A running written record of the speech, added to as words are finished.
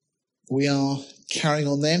We are carrying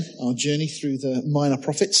on then our journey through the minor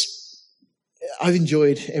prophets. I've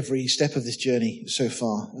enjoyed every step of this journey so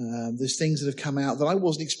far. There's things that have come out that I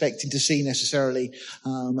wasn't expecting to see necessarily.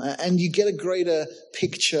 And you get a greater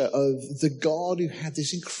picture of the God who had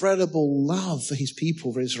this incredible love for his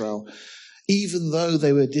people, for Israel, even though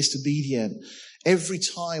they were disobedient. Every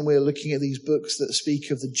time we're looking at these books that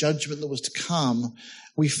speak of the judgment that was to come,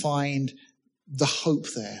 we find the hope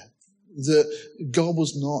there. That God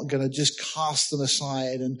was not going to just cast them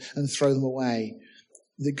aside and throw them away.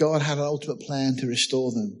 That God had an ultimate plan to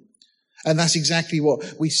restore them. And that's exactly what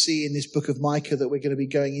we see in this book of Micah that we're going to be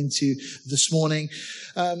going into this morning.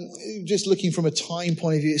 Just looking from a time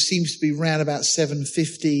point of view, it seems to be around about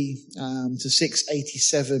 750 to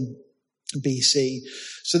 687 BC.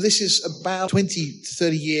 So this is about 20 to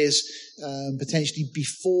 30 years potentially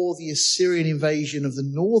before the Assyrian invasion of the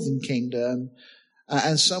northern kingdom.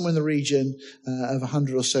 And somewhere in the region of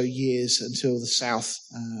 100 or so years until the south,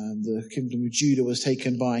 the kingdom of Judah was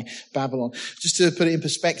taken by Babylon. Just to put it in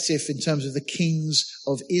perspective in terms of the kings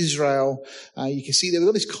of Israel, you can see there we've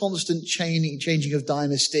got this constant changing of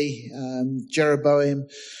dynasty. Jeroboam,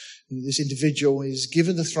 this individual, is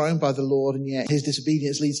given the throne by the Lord, and yet his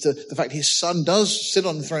disobedience leads to the fact his son does sit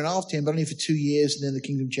on the throne after him, but only for 2 years, and then the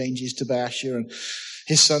kingdom changes to Baasha and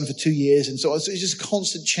his son for 2 years, and so on. So it's just a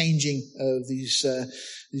constant changing of these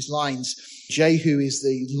lines. Jehu is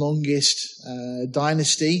the longest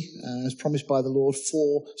dynasty, as promised by the Lord.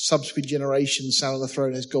 4 subsequent generations sat on the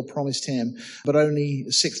throne as God promised him, but only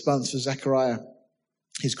 6 months for Zechariah,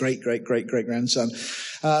 his great-great-great-great-grandson.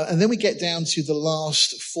 And then we get down to the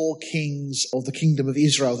last 4 kings of the kingdom of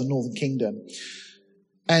Israel, the northern kingdom.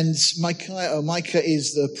 And Micah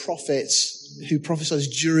is the prophet who prophesies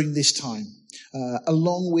during this time.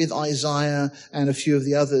 Along with Isaiah and a few of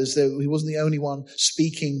the others. He wasn't the only one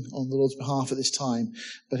speaking on the Lord's behalf at this time,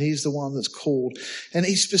 but he's the one that's called. And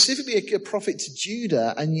he's specifically a prophet to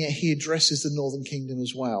Judah, and yet he addresses the northern kingdom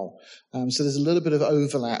as well. So there's a little bit of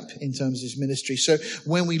overlap in terms of his ministry. So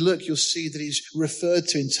when we look, you'll see that he's referred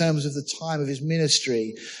to in terms of the time of his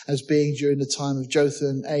ministry as being during the time of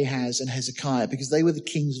Jotham, Ahaz, and Hezekiah, because they were the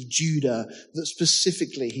kings of Judah that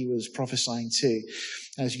specifically he was prophesying to.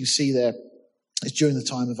 As you see there, it's during the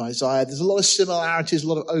time of Isaiah. There's a lot of similarities, a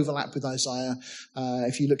lot of overlap with Isaiah.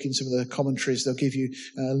 If you look in some of the commentaries, they'll give you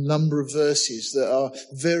a number of verses that are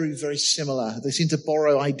very, very similar. They seem to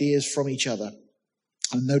borrow ideas from each other.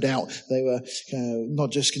 And no doubt they were not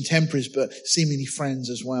just contemporaries, but seemingly friends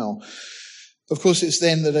as well. Of course, it's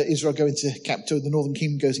then that Israel go into captivity, the northern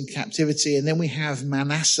kingdom goes in captivity, and then we have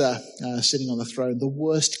Manasseh sitting on the throne, the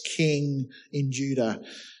worst king in Judah.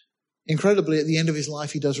 Incredibly, at the end of his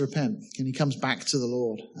life, he does repent and he comes back to the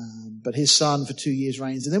Lord. But his son for 2 years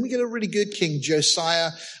reigns. And then we get a really good king, Josiah,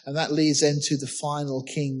 and that leads then to the final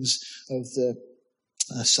kings of the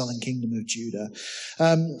southern kingdom of Judah.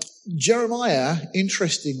 Jeremiah,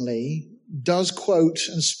 interestingly, does quote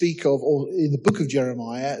and speak of, or in the book of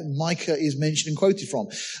Jeremiah, Micah is mentioned and quoted from.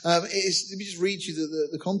 Let me just read you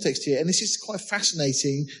the context here. And this is quite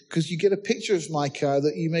fascinating because you get a picture of Micah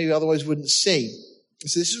that you maybe otherwise wouldn't see.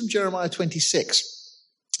 So this is from Jeremiah 26.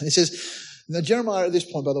 And it says, now Jeremiah at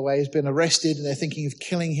this point, by the way, has been arrested and they're thinking of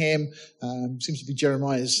killing him. Seems to be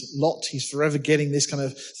Jeremiah's lot. He's forever getting this kind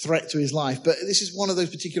of threat to his life. But this is one of those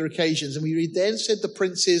particular occasions. And we read, then said the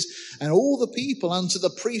princes and all the people unto the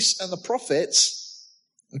priests and the prophets.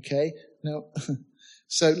 Okay. Now,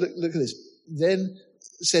 so look at this. Then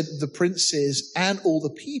said the princes and all the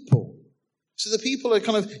people. So the people are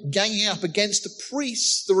kind of ganging up against the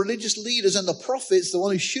priests, the religious leaders, and the prophets, the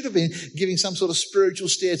one who should have been giving some sort of spiritual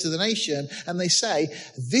steer to the nation. And they say,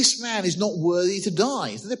 this man is not worthy to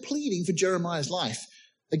die. So they're pleading for Jeremiah's life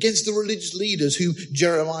against the religious leaders whom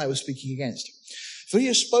Jeremiah was speaking against. For he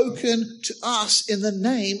has spoken to us in the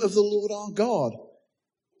name of the Lord our God.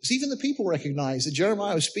 So even the people recognize that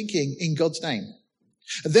Jeremiah was speaking in God's name.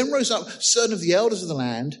 And then rose up certain of the elders of the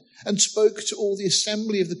land and spoke to all the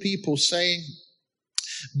assembly of the people, saying,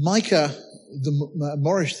 Micah, the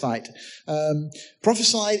Morishthite,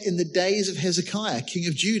 prophesied in the days of Hezekiah, king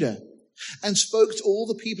of Judah, and spoke to all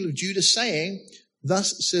the people of Judah, saying,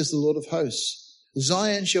 thus says the Lord of hosts,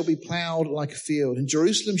 Zion shall be plowed like a field, and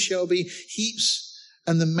Jerusalem shall be heaps,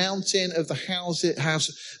 and the mountain of the house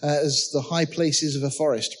as the high places of a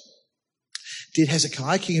forest. Did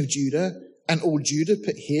Hezekiah, king of Judah, and all Judah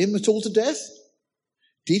put him at all to death?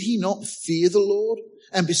 Did he not fear the Lord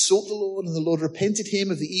and besought the Lord, and the Lord repented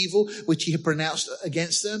him of the evil which he had pronounced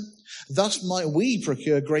against them? Thus might we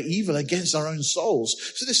procure great evil against our own souls.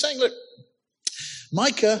 So they're saying, look,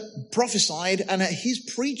 Micah prophesied, and at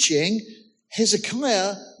his preaching,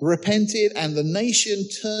 Hezekiah repented and the nation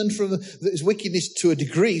turned from its wickedness to a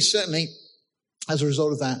degree. Certainly, as a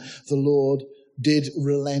result of that, the Lord did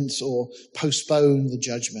relent or postpone the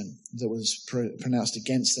judgment that was pronounced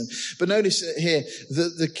against them. But notice here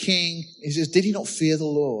that the king, he says, did he not fear the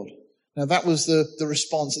Lord? Now that was the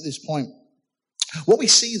response at this point. What we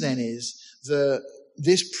see then is that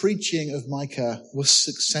this preaching of Micah was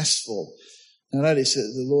successful. Now notice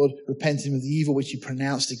that the Lord repented of the evil which he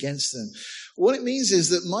pronounced against them. What it means is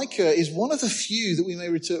that Micah is one of the few that we may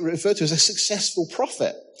refer to as a successful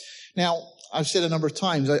prophet. Now, I've said a number of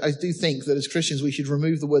times, I do think that as Christians we should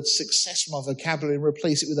remove the word success from our vocabulary and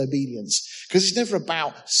replace it with obedience. Because it's never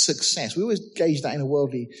about success. We always gauge that in a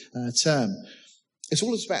worldly term. It's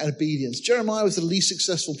all about obedience. Jeremiah was the least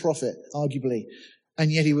successful prophet, arguably.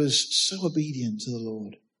 And yet he was so obedient to the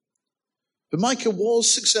Lord. But Micah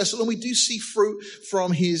was successful, and we do see fruit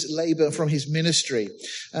from his labor, from his ministry.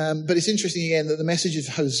 But it's interesting again that the message of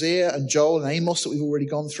Hosea and Joel and Amos that we've already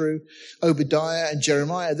gone through, Obadiah and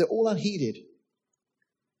Jeremiah, they're all unheeded.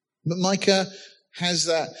 But Micah has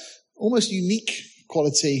that almost unique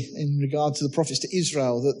quality in regard to the prophets to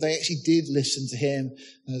Israel, that they actually did listen to him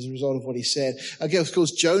as a result of what he said. Again, of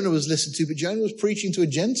course, Jonah was listened to, but Jonah was preaching to a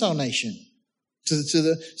Gentile nation, to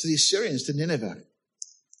the Assyrians, to Nineveh.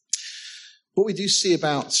 What we do see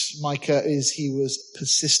about Micah is he was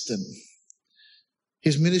persistent.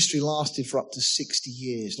 His ministry lasted for up to 60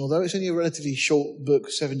 years. And although it's only a relatively short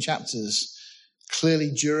book, 7 chapters,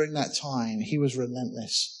 clearly during that time, he was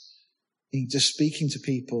relentless in just speaking to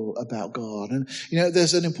people about God. And,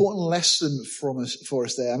 there's an important lesson for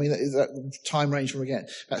us there. I mean, that time range from, again,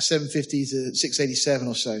 about 750 to 687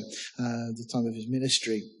 or so, the time of his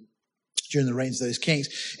ministry, during the reigns of those kings.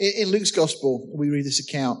 In Luke's gospel, we read this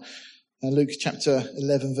account. Luke chapter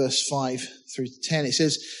 11, verse 5 through to 10, it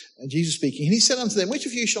says, Jesus speaking, and he said unto them, which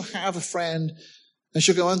of you shall have a friend and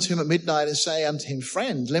shall go unto him at midnight and say unto him,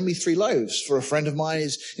 friend, lend me 3 loaves, for a friend of mine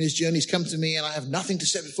is in his journey come to me, and I have nothing to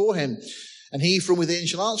set before him. And he from within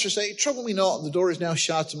shall answer and say, trouble me not, the door is now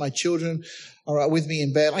shut, and my children are with me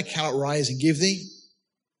in bed. I cannot rise and give thee.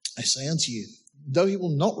 I say unto you, though he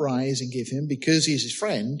will not rise and give him, because he is his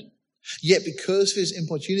friend, yet because of his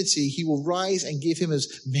importunity, he will rise and give him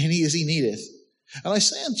as many as he needeth. And I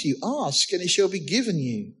say unto you, ask, and it shall be given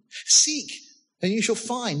you. Seek, and you shall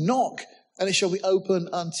find. Knock, and it shall be opened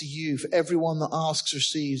unto you. For everyone that asks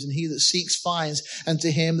receives, and he that seeks finds, and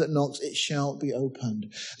to him that knocks it shall be opened.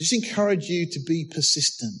 I just encourage you to be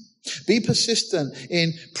persistent. Be persistent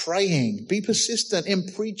in praying. Be persistent in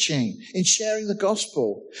preaching, in sharing the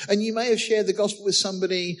gospel. And you may have shared the gospel with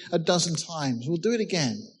somebody a dozen times. We'll do it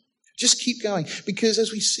again. Just keep going, because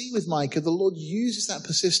as we see with Micah, the Lord uses that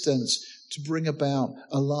persistence to bring about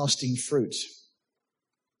a lasting fruit.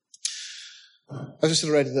 As I said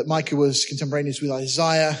already, that Micah was contemporaneous with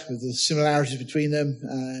Isaiah, with the similarities between them.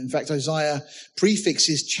 In fact, Isaiah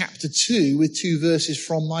prefixes chapter 2 with 2 verses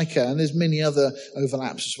from Micah, and there's many other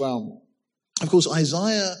overlaps as well. Of course,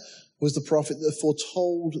 Isaiah was the prophet that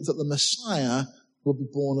foretold that the Messiah will be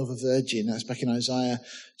born of a virgin. That's back in Isaiah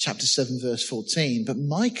chapter 7, verse 14. But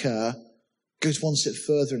Micah goes one step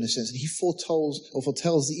further in a sense, and he foretells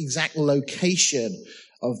the exact location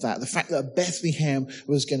of that. The fact that Bethlehem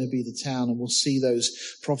was going to be the town, and we'll see those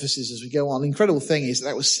prophecies as we go on. The incredible thing is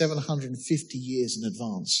that was 750 years in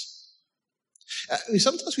advance.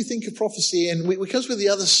 Sometimes we think of prophecy, and because we're the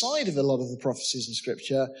other side of a lot of the prophecies in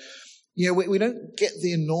Scripture, we don't get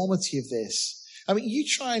the enormity of this. I mean, you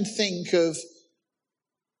try and think of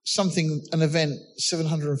an event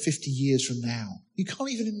 750 years from now. You can't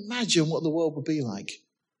even imagine what the world would be like.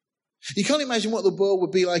 You can't imagine what the world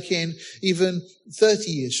would be like in even 30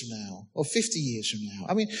 years from now or 50 years from now.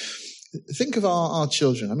 I mean, think of our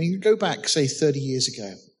children. I mean, you go back, say, 30 years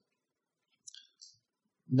ago.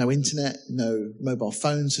 No internet, no mobile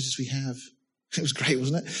phones such as we have. It was great,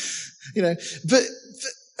 wasn't it? But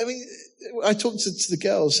I mean, I talk to the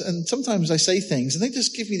girls, and sometimes I say things, and they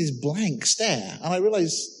just give me this blank stare. And I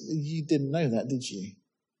realize you didn't know that, did you?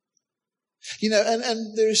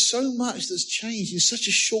 And there is so much that's changed in such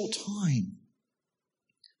a short time.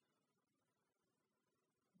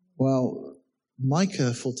 Well,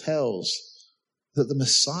 Micah foretells that the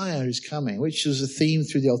Messiah is coming, which was a theme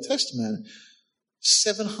through the Old Testament,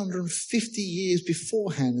 750 years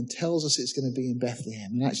beforehand, and tells us it's going to be in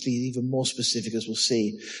Bethlehem, and actually even more specific, as we'll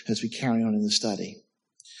see as we carry on in the study.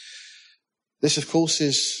 This, of course,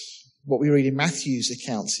 is what we read in Matthew's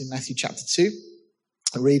accounts, in Matthew chapter 2.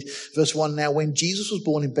 I read verse 1, now when Jesus was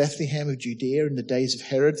born in Bethlehem of Judea in the days of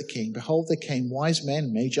Herod the king, behold, there came wise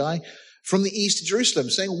men, magi, from the east to Jerusalem,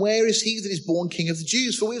 saying, where is he that is born King of the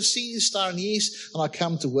Jews? For we have seen his star in the east, and are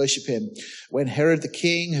come to worship him. When Herod the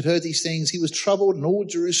king had heard these things, he was troubled, and all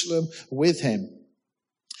Jerusalem with him.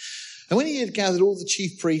 And when he had gathered all the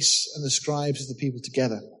chief priests and the scribes of the people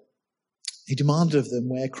together, he demanded of them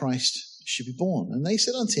where Christ should be born. And they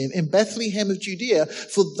said unto him, in Bethlehem of Judea,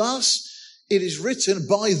 for thus it is written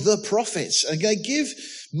by the prophets. And they give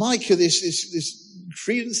Micah this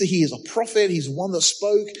credence that he is a prophet. He's one that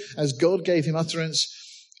spoke as God gave him utterance.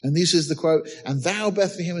 And this is the quote, and thou,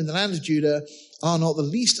 Bethlehem, in the land of Judah, are not the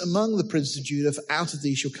least among the princes of Judah, for out of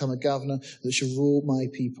thee shall come a governor that shall rule my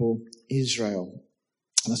people Israel.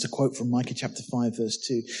 And that's a quote from Micah chapter 5, verse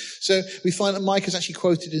 2. So we find that Micah is actually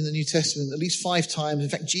quoted in the New Testament at least 5 times.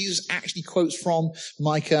 In fact, Jesus actually quotes from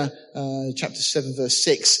Micah chapter 7, verse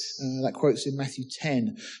 6. That quote's in Matthew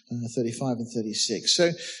 10, 35 and 36.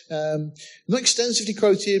 So not extensively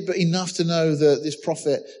quoted, but enough to know that this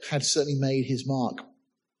prophet had certainly made his mark.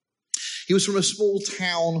 He was from a small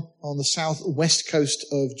town on the southwest coast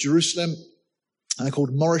of Jerusalem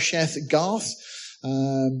called Moresheth Gath.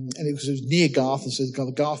 And it was near Gath, and so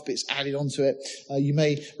the Gath bit's added onto it. You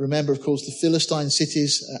may remember, of course, the Philistine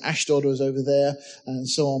cities. Ashdod was over there, and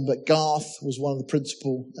so on. But Gath was one of the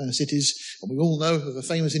principal cities. And we all know of a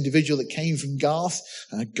famous individual that came from Gath,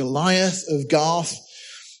 Goliath of Gath.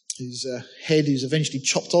 His head is eventually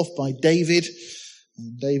chopped off by David.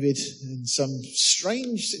 And David, in some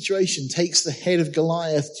strange situation, takes the head of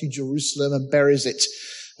Goliath to Jerusalem and buries it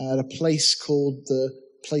at a place called the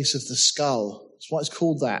Place of the Skull. That's why it's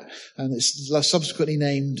called that. And it's subsequently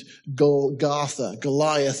named Golgotha,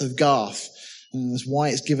 Goliath of Gath. And that's why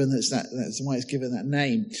it's given that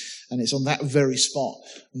name. And it's on that very spot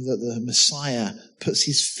that the Messiah puts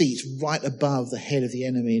his feet right above the head of the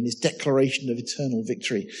enemy in his declaration of eternal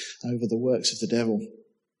victory over the works of the devil.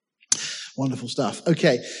 Wonderful stuff.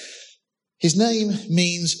 Okay. His name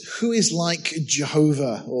means who is like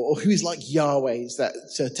Jehovah, or who is like Yahweh. It's that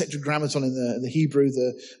tetragrammaton in the Hebrew,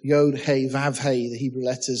 the Yod, He, Vav, He, the Hebrew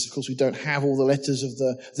letters. Of course, we don't have all the letters of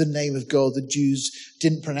the name of God. The Jews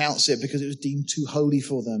didn't pronounce it because it was deemed too holy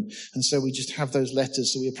for them. And so we just have those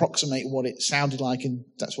letters, so we approximate what it sounded like, and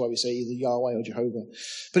that's why we say either Yahweh or Jehovah.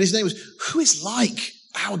 But his name was, who is like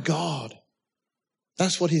our God?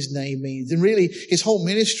 That's what his name means. And really, his whole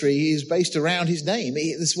ministry is based around his name.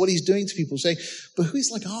 That's what he's doing to people, saying, but who is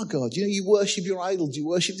like our God? You know, you worship your idols, you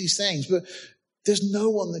worship these things, but there's no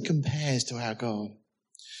one that compares to our God.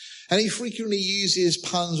 And he frequently uses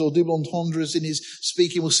puns or double entendres in his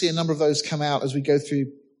speaking. We'll see a number of those come out as we go through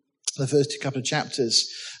the first couple of chapters.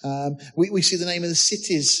 We see the name of the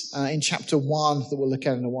cities in chapter 1 that we'll look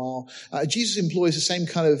at in a while. Jesus employs the same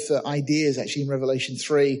kind of ideas actually in Revelation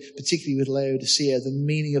 3, particularly with Laodicea. The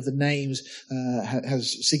meaning of the names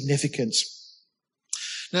has significance.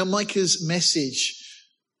 Now, Micah's message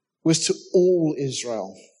was to all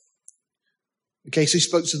Israel. Okay, so he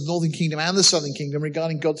spoke to the northern kingdom and the southern kingdom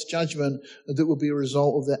regarding God's judgment that would be a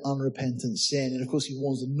result of their unrepentant sin. And of course, he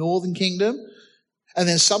warns the northern kingdom. And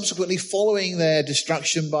then subsequently, following their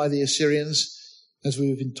destruction by the Assyrians, as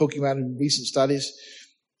we've been talking about in recent studies,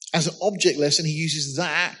 as an object lesson, he uses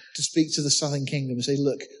that to speak to the southern kingdom and say,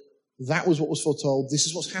 look, that was what was foretold. This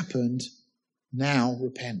is what's happened. Now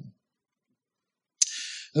repent.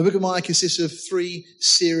 The book of Micah consists of 3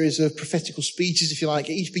 series of prophetical speeches, if you like,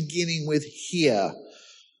 each beginning with "hear."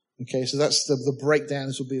 Okay, so that's the breakdown.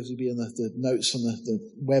 This will be in the notes on the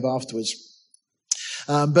web afterwards.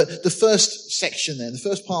 But the first section then, the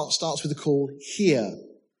first part starts with the call, hear.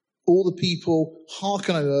 All the people,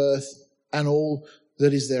 hearken, O earth, and all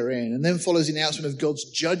that is therein. And then follows the announcement of God's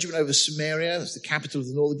judgment over Samaria, that's the capital of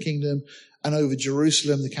the northern kingdom, and over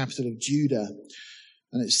Jerusalem, the capital of Judah.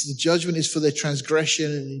 And the judgment is for their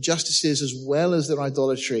transgression and injustices as well as their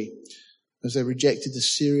idolatry, as they rejected the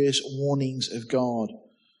serious warnings of God.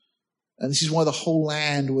 And this is why the whole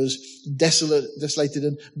land was desolated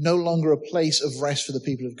and no longer a place of rest for the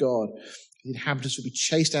people of God. The inhabitants will be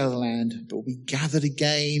chased out of the land, but will be gathered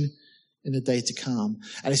again in the day to come.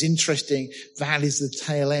 And it's interesting, that is the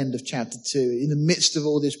tail end of chapter 2. In the midst of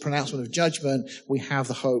all this pronouncement of judgment, we have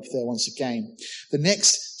the hope there once again. The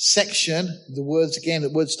next section, the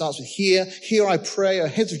word starts with hear. Hear I pray, O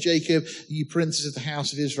heads of Jacob, ye princes of the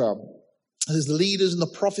house of Israel. As the leaders and the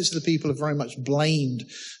prophets of the people are very much blamed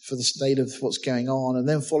for the state of what's going on. And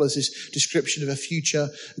then follows this description of a future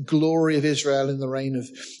glory of Israel in the reign of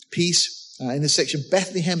peace. In this section,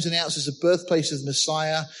 Bethlehem's announced as the birthplace of the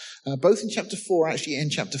Messiah, both in chapter 4 actually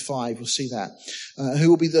and chapter 5. We'll see that. Who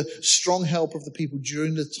will be the strong helper of the people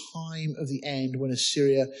during the time of the end when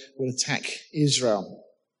Assyria will attack Israel.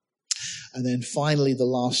 And then finally, the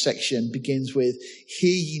last section begins with,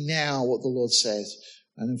 hear ye now what the Lord says.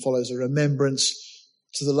 And then follows a remembrance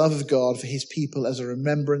to the love of God for his people as a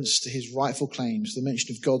remembrance to his rightful claims, the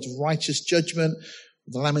mention of God's righteous judgment,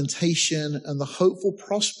 the lamentation and the hopeful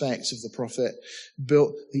prospects of the prophet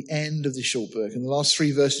built the end of the short book. And the last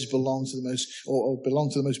three verses belong to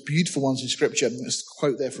the most beautiful ones in Scripture. That's a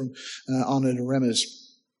quote there from Arnold and Remmers.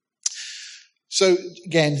 So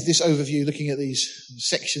again, this overview, looking at these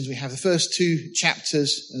sections, we have the first two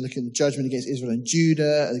chapters, looking at the judgment against Israel and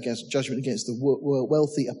Judah, against judgment against the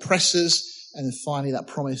wealthy oppressors, and then finally that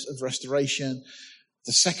promise of restoration.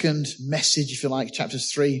 The second message, if you like,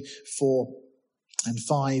 chapters 3, 4, and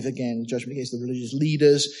 5, again, judgment against the religious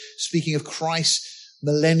leaders, speaking of Christ's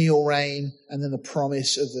millennial reign, and then the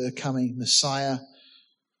promise of the coming Messiah.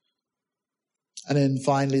 And then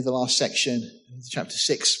finally, the last section, chapter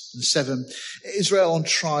 6 and 7, Israel on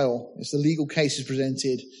trial. As the legal case is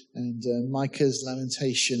presented, and Micah's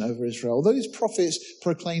lamentation over Israel. Although these prophets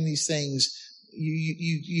proclaim these things,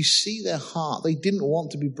 you see their heart. They didn't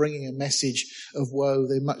want to be bringing a message of woe.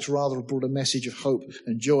 They much rather have brought a message of hope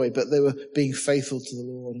and joy, but they were being faithful to the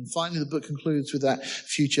Lord. And finally, the book concludes with that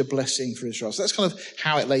future blessing for Israel. So that's kind of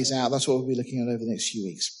how it lays out. That's what we'll be looking at over the next few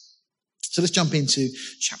weeks. So let's jump into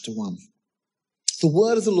chapter 1. The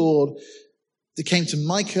word of the Lord that came to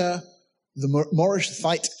Micah, the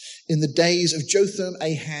Morashthite, in the days of Jotham,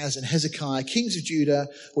 Ahaz, and Hezekiah, kings of Judah,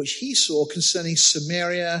 which he saw concerning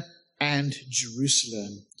Samaria and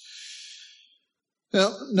Jerusalem.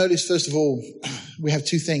 Now, notice first of all, we have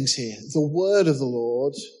two things here. The word of the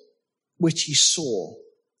Lord, which he saw.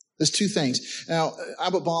 There's two things. Now,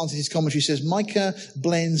 Albert Barnes in his commentary says, Micah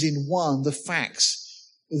blends in one the facts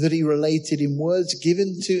that he related in words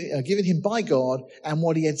given him by God and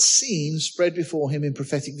what he had seen spread before him in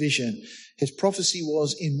prophetic vision. His prophecy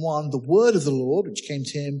was in one, the word of the Lord, which came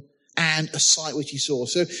to him, and a sight which he saw.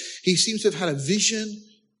 So he seems to have had a vision,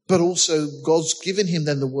 but also God's given him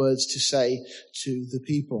then the words to say to the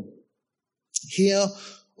people. Hear,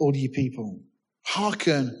 all ye people.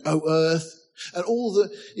 Hearken, O earth, and all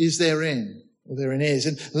that is therein. Or therein is.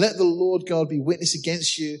 And let the Lord God be witness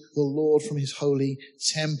against you, the Lord from his holy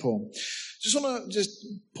temple. Just want to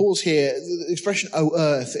pause here. The expression, O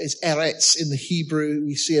earth, is eretz in the Hebrew.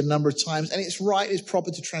 We see a number of times. And it's right, it's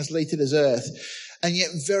proper to translate it as earth. And yet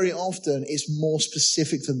very often it's more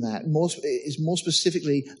specific than that. It's more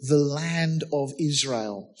specifically the land of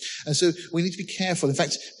Israel. And so we need to be careful. In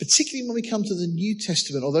fact, particularly when we come to the New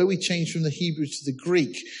Testament, although we change from the Hebrew to the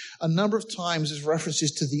Greek, a number of times there's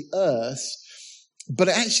references to the earth, but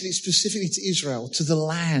actually specifically to Israel, to the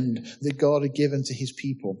land that God had given to his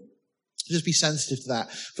people. Just be sensitive to that.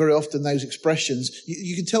 Very often those expressions,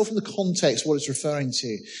 you can tell from the context what it's referring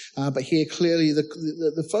to. But here clearly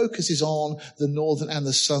the focus is on the northern and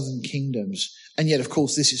the southern kingdoms. And yet, of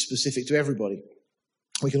course, this is specific to everybody.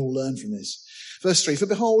 We can all learn from this. Verse 3, for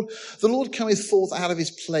behold, the Lord cometh forth out of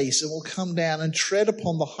his place and will come down and tread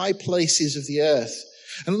upon the high places of the earth.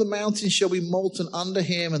 And the mountains shall be molten under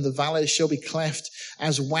him, and the valleys shall be cleft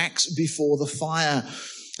as wax before the fire.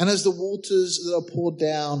 And as the waters that are poured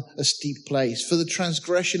down a steep place. For the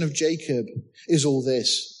transgression of Jacob is all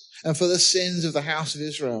this, and for the sins of the house of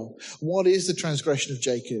Israel. What is the transgression of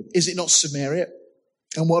Jacob? Is it not Samaria?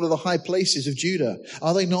 And what are the high places of Judah?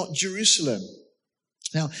 Are they not Jerusalem?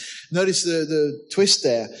 Now, notice the twist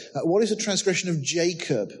there. What is the transgression of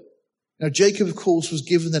Jacob? Now, Jacob, of course, was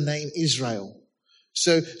given the name Israel.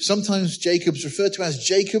 So sometimes Jacob's referred to as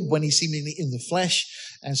Jacob when he's seemingly in the flesh,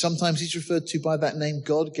 and sometimes he's referred to by that name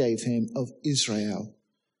God gave him of Israel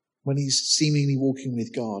when he's seemingly walking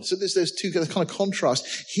with God. So there's those two kind of contrast.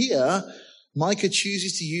 Here, Micah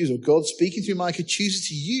chooses to use, or God speaking through Micah chooses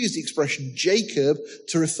to use the expression Jacob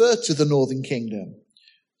to refer to the northern kingdom.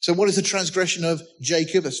 So what is the transgression of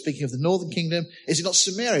Jacob? Speaking of the northern kingdom, is it not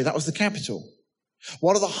Samaria? That was the capital.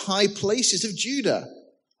 What are the high places of Judah?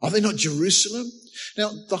 Are they not Jerusalem?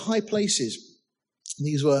 Now, the high places,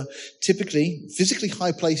 these were typically physically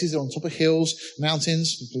high places. They're on top of hills,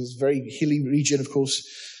 mountains. It was a very hilly region, of course.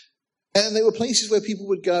 And they were places where people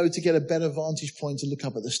would go to get a better vantage point to look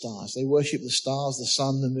up at the stars. They worship the stars, the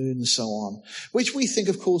sun, the moon, and so on, which we think,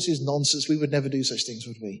 of course, is nonsense. We would never do such things,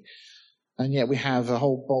 would we? And yet we have a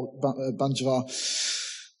whole bunch of our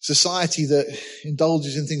society that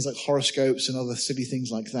indulges in things like horoscopes and other silly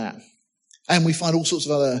things like that. And we find all sorts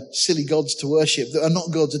of other silly gods to worship that are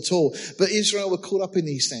not gods at all. But Israel were caught up in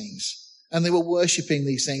these things. And they were worshipping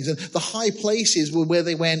these things. And the high places were where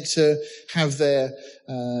they went to have their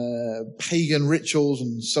pagan rituals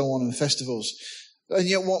and so on and festivals. And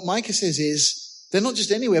yet what Micah says is, they're not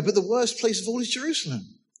just anywhere, but the worst place of all is Jerusalem.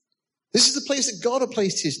 This is the place that God had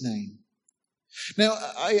placed his name. Now,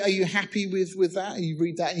 are you happy with that? You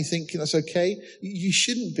read that and you think that's okay? You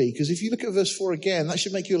shouldn't be, because if you look at verse 4 again, that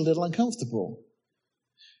should make you a little uncomfortable.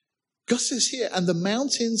 God says here, and the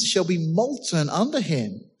mountains shall be molten under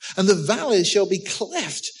him, and the valleys shall be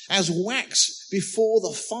cleft as wax before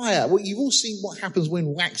the fire. Well, you've all seen what happens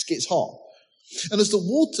when wax gets hot. And as the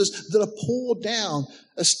waters that are poured down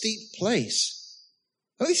a steep place.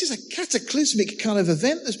 Now, this is a cataclysmic kind of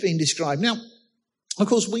event that's being described. Now, of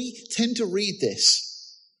course, we tend to read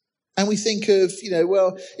this and we think of,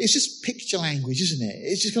 well, it's just picture language, isn't it?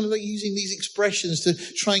 It's just kind of like using these expressions to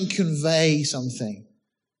try and convey something.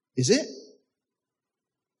 Is it?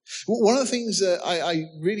 Well, one of the things that I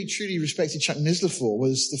really truly respected Chuck Missler for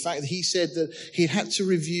was the fact that he said that he had to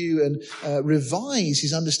review and revise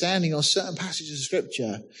his understanding on certain passages of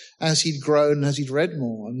Scripture as he'd grown, as he'd read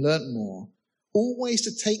more and learnt more. Always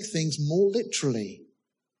to take things more literally.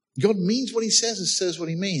 God means what he says and says what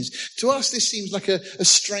he means. To us, this seems like a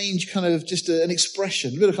strange kind of just an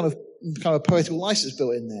expression, a bit of kind of poetical license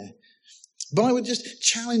built in there. But I would just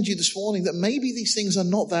challenge you this morning that maybe these things are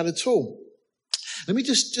not that at all. Let me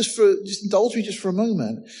just indulge me just for a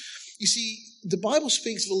moment. You see, the Bible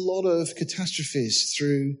speaks of a lot of catastrophes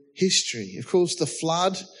through history. Of course, the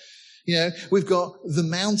flood. We've got the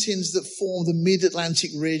mountains that form the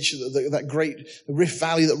mid-Atlantic ridge, that great Rift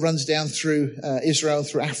Valley that runs down through Israel,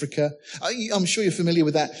 through Africa. I'm sure you're familiar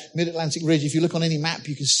with that mid-Atlantic ridge. If you look on any map,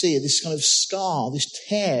 you can see it, this kind of scar, this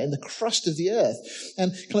tear in the crust of the earth.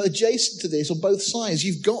 And kind of adjacent to this, on both sides,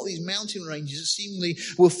 you've got these mountain ranges that seemingly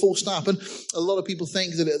were forced up. And a lot of people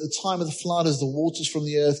think that at the time of the flood, as the waters from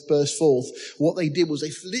the earth burst forth, what they did was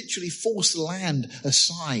they literally forced the land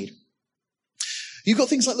aside. You've got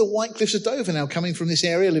things like the White Cliffs of Dover now coming from this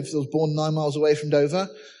area. I was born 9 miles away from Dover.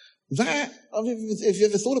 That, if you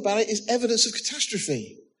ever thought about it, is evidence of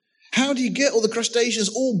catastrophe. How do you get all the crustaceans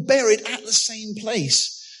all buried at the same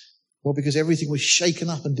place? Well, because everything was shaken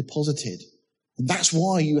up and deposited. And that's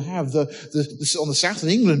why you have on the south of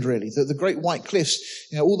England, really, the Great White Cliffs,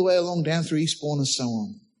 all the way along down through Eastbourne and so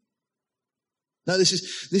on. No, this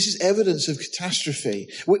is evidence of catastrophe.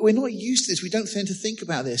 We're not used to this. We don't tend to think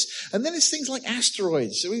about this. And then it's things like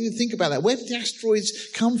asteroids. So we even think about that. Where did the asteroids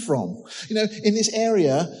come from? In this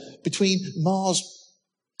area between Mars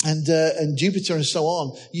and Jupiter and so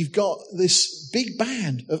on, you've got this big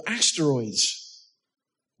band of asteroids.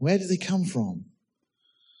 Where did they come from?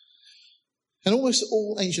 And almost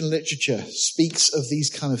all ancient literature speaks of these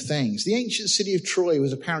kind of things. The ancient city of Troy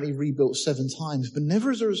was apparently rebuilt 7 times, but never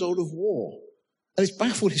as a result of war. And it's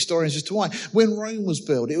baffled historians as to why. When Rome was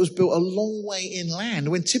built, it was built a long way inland,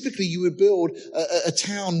 when typically you would build a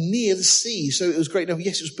town near the sea. So it was great. Now,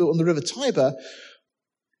 yes, it was built on the River Tiber,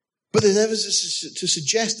 but there's evidence to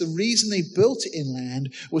suggest the reason they built it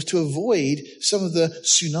inland was to avoid some of the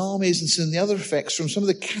tsunamis and some of the other effects from some of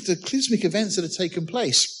the cataclysmic events that had taken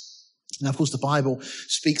place. Now, of course, the Bible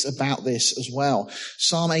speaks about this as well.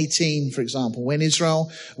 Psalm 18, for example, when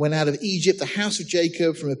Israel went out of Egypt, the house of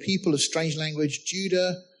Jacob from a people of strange language,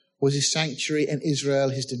 Judah was his sanctuary and Israel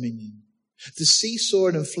his dominion. The sea saw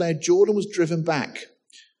it and fled. Jordan was driven back.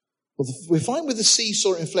 Well, we're fine with the sea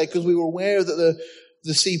saw it and fled because we were aware that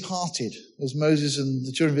the sea parted as Moses and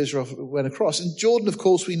the children of Israel went across. And Jordan, of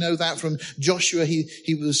course, we know that from Joshua.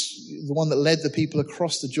 He was the one that led the people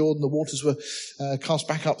across the Jordan. The waters were cast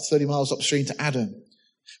back up 30 miles upstream to Adam.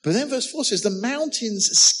 But then verse 4 says, the mountains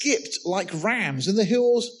skipped like rams and the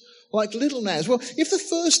hills like little lambs. Well, if the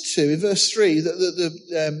first two, in verse 3,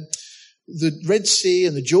 the Red Sea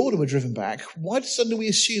and the Jordan were driven back, why suddenly we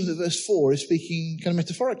assume that verse 4 is speaking kind of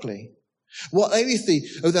metaphorically? What aileth thee,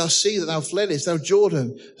 O thou sea that thou fleddest, thou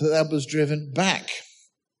Jordan that thou was driven back?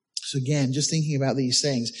 So again, just thinking about these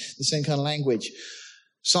things, the same kind of language.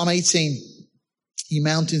 Psalm 18, ye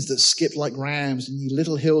mountains that skip like rams, and ye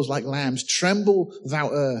little hills like lambs, tremble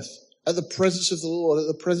thou earth at the presence of the Lord, at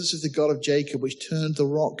the presence of the God of Jacob, which turned the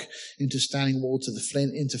rock into standing water, the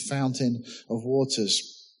flint into fountain of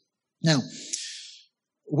waters. Now,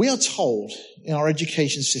 we are told in our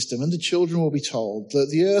education system, and the children will be told, that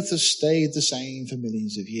the earth has stayed the same for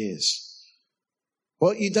millions of years.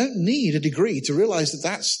 Well, you don't need a degree to realize that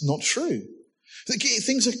that's not true.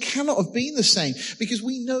 Things cannot have been the same, because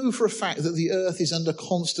we know for a fact that the earth is under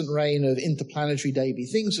constant rain of interplanetary debris.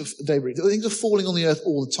 Things are falling on the earth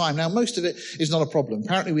all the time. Now, most of it is not a problem.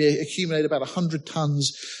 Apparently, we accumulate about 100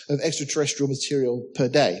 tons of extraterrestrial material per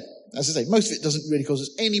day. As I say, most of it doesn't really cause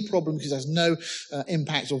us any problem because it has no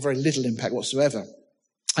impact or very little impact whatsoever.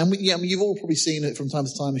 And you've all probably seen it from time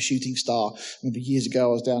to time, a shooting star. I remember years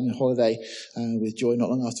ago I was down on holiday with Joy not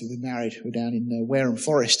long after we were married. We were down in Wareham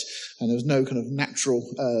Forest, and there was no kind of natural,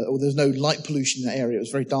 or there was no light pollution in that area. It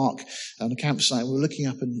was very dark on the campsite. We were looking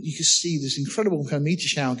up and you could see this incredible kind of meteor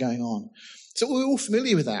shower going on. So we were all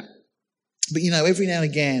familiar with that. But every now and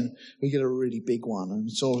again, we get a really big one.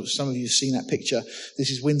 And so some of you have seen that picture. This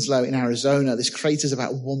is Winslow in Arizona. This crater's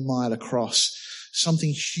about 1 mile across.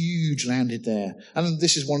 Something huge landed there. And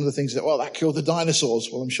this is one of the things that killed the dinosaurs.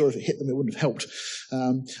 Well, I'm sure if it hit them, it wouldn't have helped.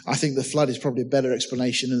 I think the flood is probably a better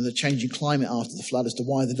explanation than the changing climate after the flood as to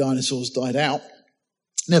why the dinosaurs died out.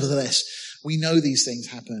 Nevertheless, we know these things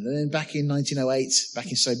happened. And then back in 1908, back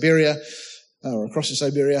in Siberia, or across in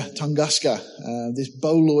Siberia, Tunguska, this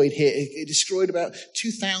boloid hit. It destroyed about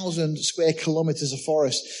 2,000 square kilometers of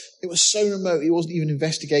forest. It was so remote, it wasn't even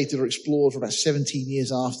investigated or explored for about 17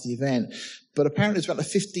 years after the event. But apparently it's about a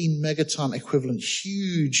 15 megaton equivalent,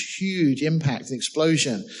 huge impact and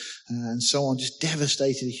explosion and so on, just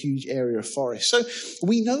devastated a huge area of forest. So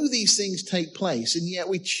we know these things take place, and yet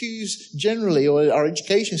we choose generally, or our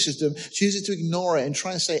education system chooses to ignore it and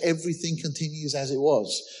try and say everything continues as it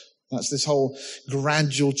was. That's this whole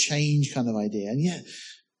gradual change kind of idea. And yet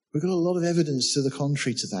we've got a lot of evidence to the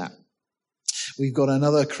contrary to that. We've got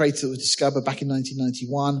another crater that was discovered back in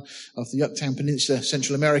 1991 off the Yucatan Peninsula,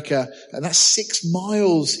 Central America, and that's 6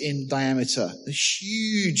 miles in diameter. A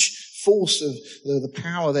huge force of the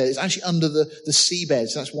power there. It's actually under the seabed,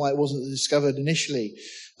 so that's why it wasn't discovered initially.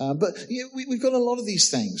 But we've got a lot of these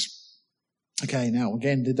things. Okay, now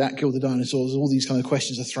again, did that kill the dinosaurs? All these kind of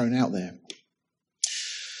questions are thrown out there.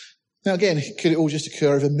 Now again, could it all just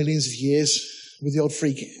occur over millions of years with the odd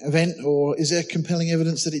freak event, or is there compelling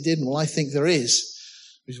evidence that it didn't? Well, I think there is,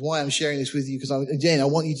 which is why I'm sharing this with you, because I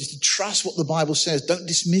want you just to trust what the Bible says. Don't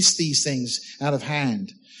dismiss these things out of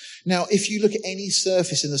hand. Now, if you look at any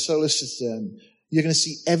surface in the solar system, you're going to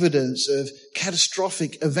see evidence of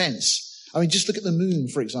catastrophic events. I mean, just look at the moon,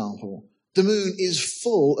 for example. The moon is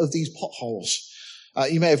full of these potholes.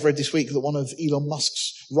 You may have read this week that one of Elon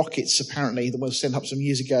Musk's rockets, apparently, that was sent up some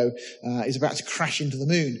years ago, is about to crash into the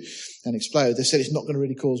moon and explode. They said it's not going to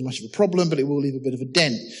really cause much of a problem, but it will leave a bit of a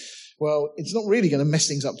dent. Well, it's not really going to mess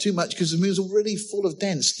things up too much because the moon's already full of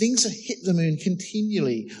dents. Things have hit the moon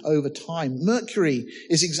continually over time. Mercury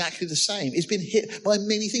is exactly the same. It's been hit by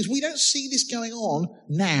many things. We don't see this going on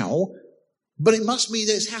now, but it must mean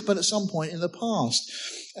that it's happened at some point in the past.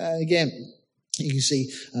 Again, you can see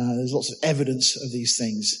there's lots of evidence of these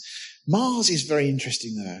things. Mars is very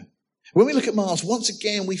interesting, though. When we look at Mars, once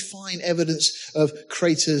again, we find evidence of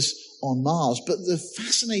craters on Mars. But the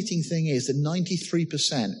fascinating thing is that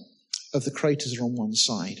 93% of the craters are on one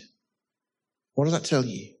side. What does that tell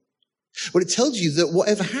you? Well, it tells you that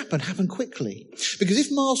whatever happened quickly. Because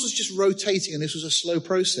if Mars was just rotating and this was a slow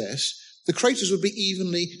process, the craters would be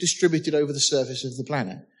evenly distributed over the surface of the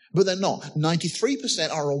planet. But they're not.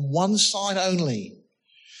 93% are on one side only.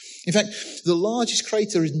 In fact, the largest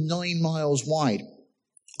crater is 9 miles wide.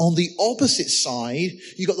 On the opposite side,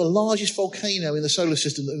 you've got the largest volcano in the solar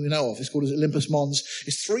system that we know of. It's called Olympus Mons.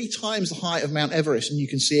 It's 3 times the height of Mount Everest, and you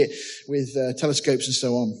can see it with telescopes and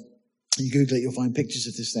so on. You Google it, you'll find pictures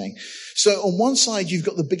of this thing. So on one side, you've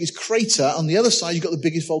got the biggest crater. On the other side, you've got the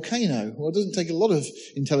biggest volcano. Well, it doesn't take a lot of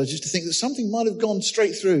intelligence to think that something might have gone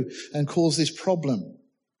straight through and caused this problem.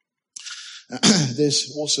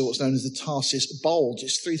 There's also what's known as the Tarsis Bulge.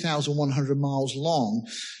 It's 3,100 miles long.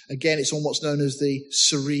 Again, it's on what's known as the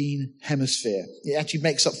serene hemisphere. It actually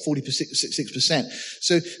makes up 46%.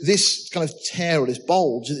 So this kind of tear or this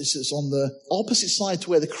bulge that's on the opposite side to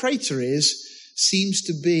where the crater is seems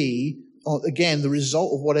to be, again, the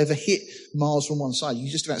result of whatever hit Mars from one side. You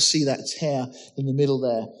can just about see that tear in the middle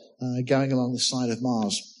there going along the side of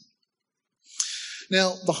Mars.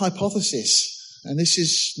 Now, the hypothesis, and this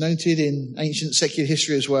is noted in ancient secular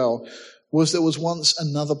history as well, was there was once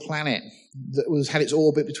another planet that had its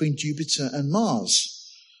orbit between Jupiter and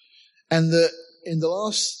Mars. And that in the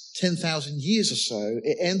last 10,000 years or so,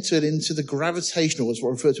 it entered into the gravitational, what's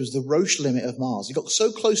referred to as the Roche limit of Mars. It got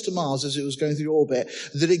so close to Mars as it was going through orbit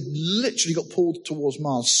that it literally got pulled towards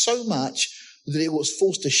Mars so much that it was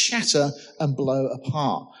forced to shatter and blow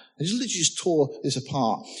apart. It literally just tore this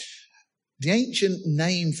apart. The ancient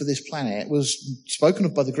name for this planet was spoken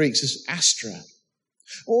of by the Greeks as Astra.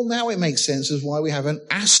 Well, now it makes sense as why we have an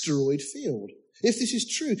asteroid field. If this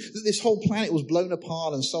is true, that this whole planet was blown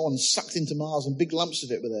apart and so on, sucked into Mars and big lumps of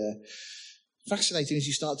it were there. Fascinating as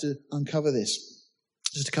you start to uncover this.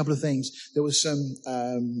 Just a couple of things. There was some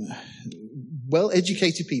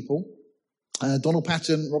well-educated people, Donald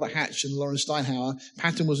Patton, Robert Hatch and Lawrence Steinhauer.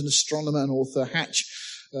 Patton was an astronomer and author. Hatch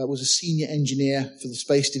was a senior engineer for the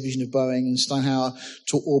space division of Boeing, and Steinhauer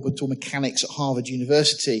taught orbital mechanics at Harvard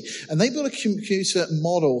University. And they built a computer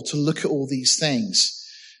model to look at all these things.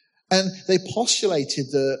 And they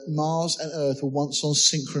postulated that Mars and Earth were once on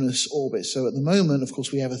synchronous orbit. So at the moment, of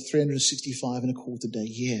course, we have a 365.25-day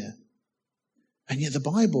year. And yet the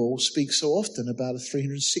Bible speaks so often about a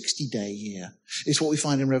 360-day year. It's what we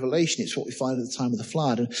find in Revelation. It's what we find at the time of the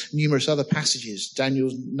flood and numerous other passages, Daniel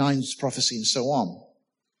 9's prophecy and so on.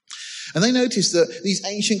 And they noticed that these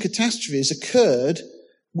ancient catastrophes occurred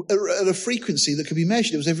at a frequency that could be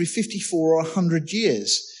measured. It was every 54 or 100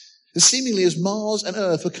 years. And seemingly as Mars and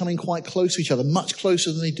Earth were coming quite close to each other, much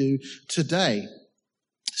closer than they do today.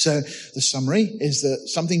 So the summary is that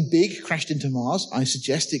something big crashed into Mars. I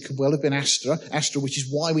suggest it could well have been Astra, which is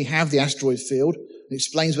why we have the asteroid field. It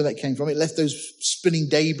explains where that came from. It left those spinning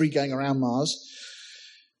debris going around Mars.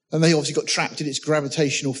 And they obviously got trapped in its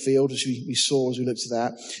gravitational field, as we saw as we looked at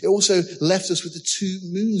that. It also left us with the 2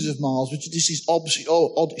 moons of Mars, which are just these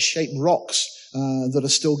odd-shaped rocks that are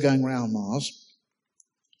still going around Mars.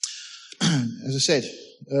 As I said,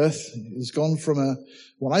 Earth has gone from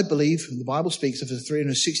what I believe the Bible speaks of as a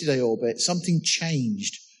 360-day orbit. Something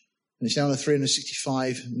changed, and it's now on a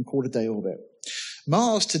 365.25-day orbit.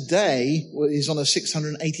 Mars today is on a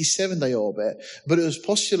 687-day orbit, but it was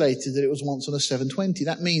postulated that it was once on a 720.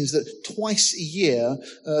 That means that twice a year,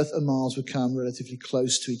 Earth and Mars would come relatively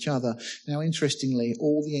close to each other. Now, interestingly,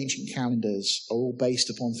 all the ancient calendars are all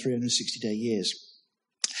based upon 360-day years.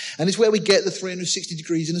 And it's where we get the 360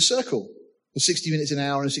 degrees in a circle. 60 minutes an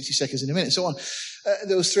hour and 60 seconds in a minute, so on.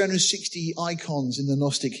 There was 360 icons in the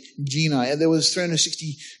Gnostic Genii. There was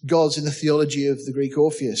 360 gods in the theology of the Greek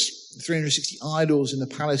Orpheus. 360 idols in the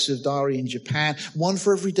palace of Dari in Japan. One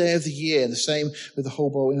for every day of the year. The same with the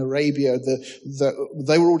Hobo in Arabia.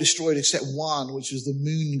 They were all destroyed except one, which was the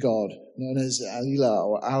moon god, known as Alila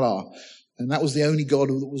or Allah. And that was the only god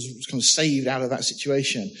that was kind of saved out of that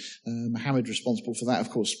situation. Muhammad responsible for that, of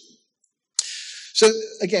course. So,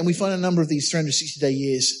 again, we find a number of these 360-day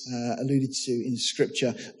years alluded to in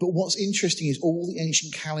Scripture. But what's interesting is all the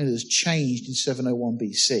ancient calendars changed in 701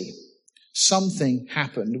 BC. Something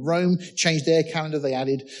happened. Rome changed their calendar. They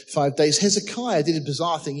added 5 days. Hezekiah did a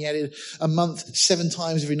bizarre thing. He added a month 7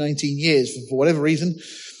 times every 19 years for whatever reason.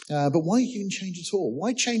 But why even change at all?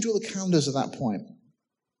 Why change all the calendars at that point?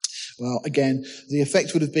 Well, again, the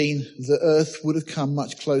effect would have been the Earth would have come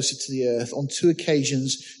much closer to the Earth on 2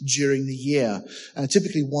 occasions during the year.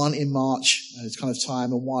 Typically one in March kind of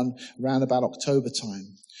time and one around about October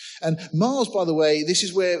time. And Mars, by the way, this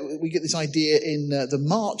is where we get this idea in the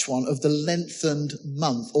March one of the lengthened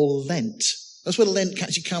month, or Lent. That's where Lent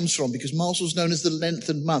actually comes from, because Mars was known as the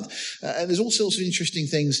lengthened month. And there's all sorts of interesting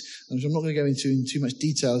things, which I'm not going to go into in too much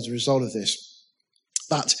detail as a result of this.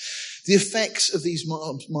 But the effects of these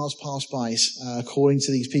Mars pass-bys, according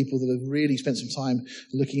to these people that have really spent some time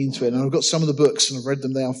looking into it, and I've got some of the books and I've read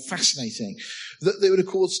them, they are fascinating, that they would have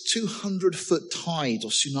caused 200-foot tides or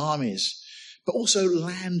tsunamis, but also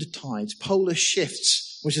land tides, polar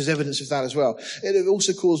shifts, which is evidence of that as well. It would have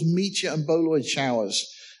also caused meteor and boloid showers,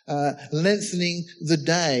 lengthening the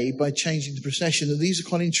day by changing the precession. And these are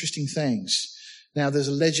quite interesting things. Now, there's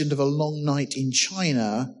a legend of a long night in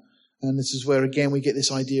China. And this is where, again, we get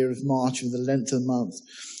this idea of March and the length of the month.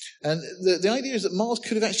 And the idea is that Mars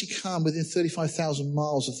could have actually come within 35,000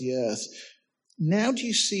 miles of the Earth. Now do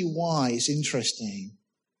you see why it's interesting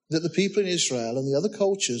that the people in Israel and the other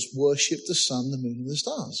cultures worship the sun, the moon, and the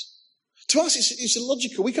stars? To us, it's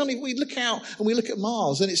illogical. We look out and we look at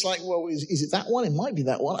Mars and it's like, well, is it that one? It might be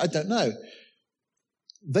that one. I don't know.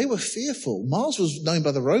 They were fearful. Mars was known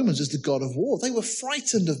by the Romans as the god of war. They were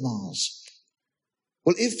frightened of Mars.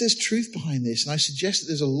 Well, if there's truth behind this, and I suggest that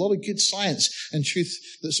there's a lot of good science and truth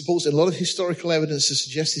that supports it, a lot of historical evidence to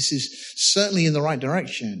suggest this is certainly in the right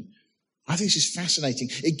direction, I think this is fascinating.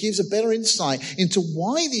 It gives a better insight into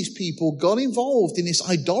why these people got involved in this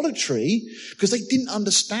idolatry, because they didn't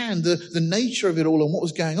understand the nature of it all and what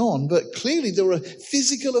was going on. But clearly there were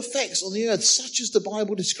physical effects on the earth, such as the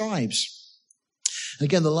Bible describes. And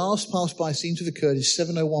again, the last pass-by seems to have occurred in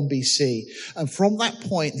 701 BC. And from that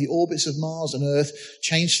point, the orbits of Mars and Earth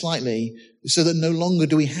changed slightly so that no longer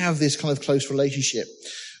do we have this kind of close relationship.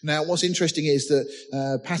 Now, what's interesting is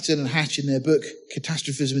that Patton and Hatch in their book,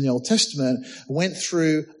 Catastrophism in the Old Testament, went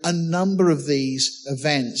through a number of these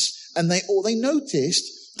events. And they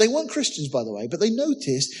noticed, they weren't Christians, by the way, but they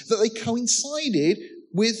noticed that they coincided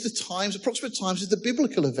with the times, approximate times of the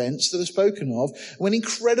biblical events that are spoken of when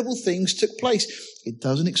incredible things took place. It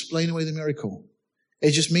doesn't explain away the miracle.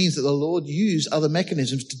 It just means that the Lord used other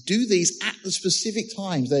mechanisms to do these at the specific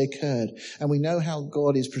times they occurred. And we know how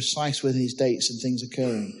God is precise with his dates and things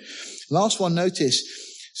occurring. Last one, notice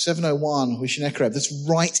 701 with Sennacherib. That's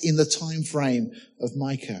right in the time frame of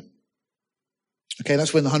Micah. Okay,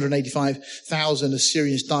 that's when the 185,000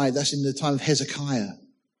 Assyrians died. That's in the time of Hezekiah.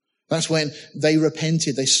 That's when they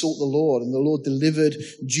repented. They sought the Lord, and the Lord delivered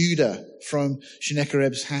Judah from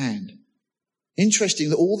Sennacherib's hand. Interesting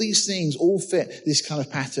that all these things all fit this kind of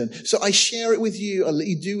pattern. So I share it with you. I'll let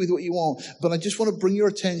you do with what you want. But I just want to bring your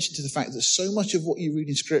attention to the fact that so much of what you read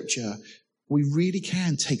in Scripture, we really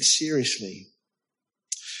can take seriously.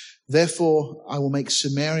 Therefore, I will make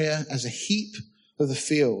Samaria as a heap of the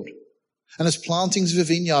field, and as plantings of a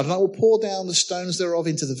vineyard, and I will pour down the stones thereof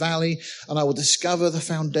into the valley, and I will discover the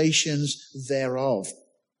foundations thereof.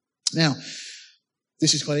 Now,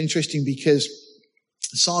 this is quite interesting because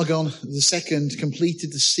Sargon II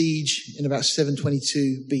completed the siege in about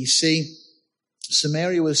 722 BC.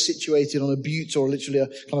 Samaria was situated on a butte, or literally a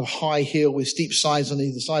kind of high hill with steep sides on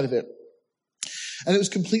either side of it. And it was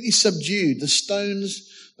completely subdued. The stones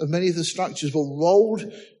of many of the structures were rolled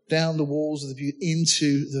down the walls of the butte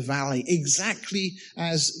into the valley, exactly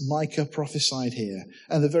as Micah prophesied here.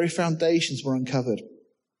 And the very foundations were uncovered.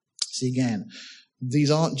 See again,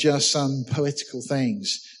 these aren't just some poetical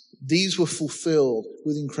things. These were fulfilled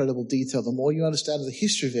with incredible detail. The more you understand the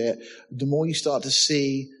history of it, the more you start to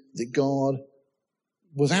see that God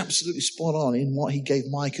was absolutely spot on in what he gave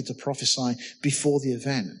Micah to prophesy before the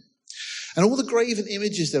event. And all the graven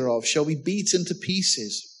images thereof shall be beaten to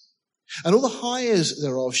pieces, and all the hires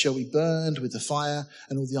thereof shall be burned with the fire,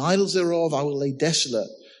 and all the idols thereof I will lay desolate.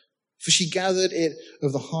 For she gathered it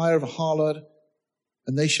of the hire of a harlot,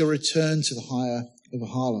 and they shall return to the hire of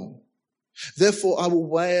a harlot. Therefore I will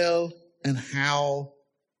wail and howl.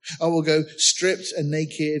 I will go stripped and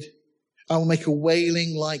naked. I will make a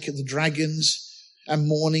wailing like the dragons, and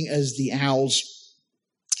mourning as the owls.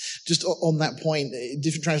 Just on that point,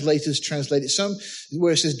 different translators translate it. Some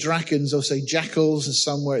where it says dragons, they'll say jackals, and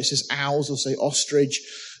some where it says owls, they'll say ostrich.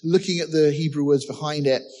 Looking at the Hebrew words behind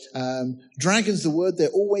it, dragons, the word there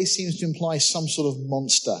always seems to imply some sort of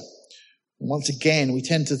monster. Once again, we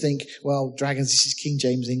tend to think, well, dragons, this is King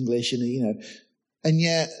James English, and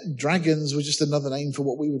yet dragons were just another name for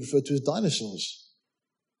what we would refer to as dinosaurs.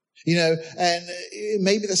 And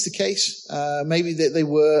maybe that's the case. Maybe that they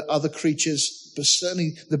were other creatures, but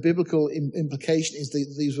certainly the biblical implication is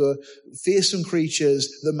that these were fearsome creatures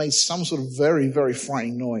that made some sort of very, very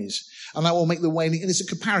frightening noise. And I will make the wailing, and it's a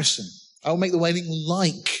comparison. I will make the wailing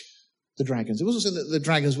like the dragons. It wasn't saying that the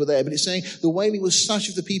dragons were there, but it's saying the wailing was such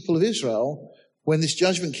of the people of Israel when this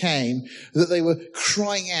judgment came that they were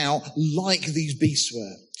crying out like these beasts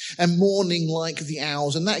were, and mourning like the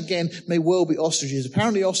owls. And that again may well be ostriches.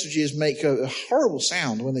 Apparently ostriches make a horrible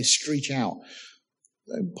sound when they screech out.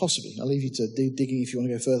 Possibly. I'll leave you to do digging if you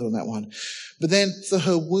want to go further on that one. But then, for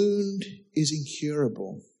her wound is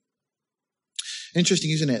incurable. Interesting,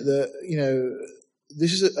 isn't it? That,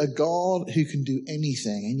 this is a God who can do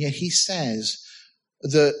anything. And yet he says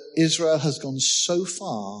that Israel has gone so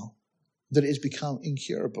far that it has become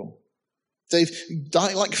incurable. They've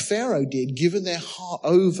died like Pharaoh did, given their heart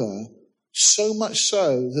over, so much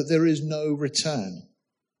so that there is no return.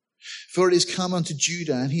 For it is come unto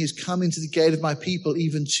Judah, and he has come into the gate of my people,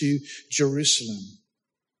 even to Jerusalem.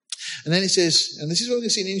 And then it says, and this is where we're going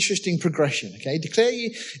to see an interesting progression, okay? Declare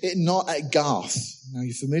ye it not at Gath. Now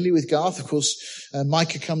you're familiar with Gath, of course.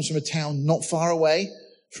 Micah comes from a town not far away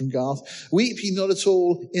from Gath. Weep ye not at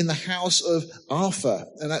all in the house of Arthur.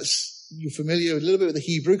 And you're familiar a little bit with the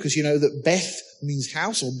Hebrew, because you know that Beth means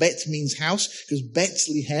house, or Bet means house, because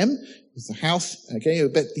Bethlehem is the house, okay,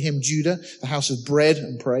 Bethlehem, Judah, the house of bread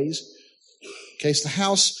and praise. Okay, so the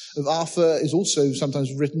house of Arthur is also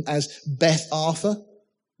sometimes written as Beth Arthur.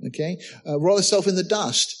 Okay, roll yourself in the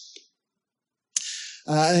dust.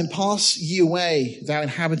 And then pass ye away, thou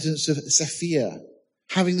inhabitants of Sephir,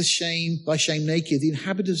 having thy shame naked. The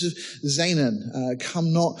inhabitants of Zanan,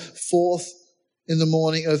 come not forth in the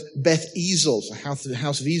morning of Beth Ezel, the house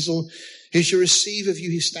of Ezel. He shall receive of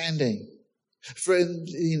you his standing. For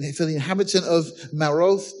the inhabitant of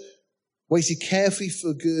Maroth waited carefully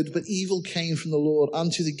for good, but evil came from the Lord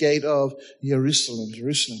unto the gate of Jerusalem.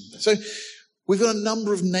 So we've got a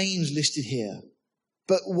number of names listed here.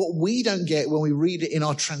 But what we don't get when we read it in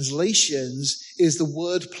our translations is the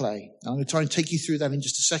wordplay. I'm going to try and take you through that in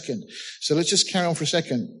just a second. So let's just carry on for a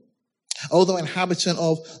second. O thou inhabitant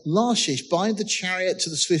of Lachish, bind the chariot to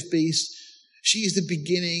the swift beast. She is the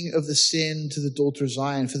beginning of the sin to the daughter of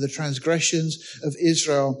Zion, for the transgressions of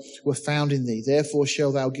Israel were found in thee. Therefore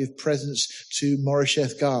shalt thou give presents to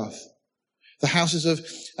Moresheth Gath. The houses of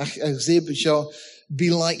Achzib shall be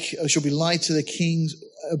a lie to the kings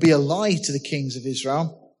of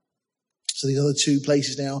Israel. So these other two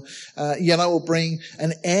places now. Yet I will bring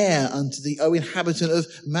an heir unto thee, O inhabitant of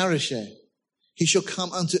Mareshah. He shall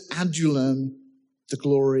come unto Adullam, the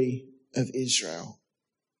glory of Israel.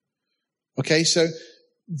 Okay, so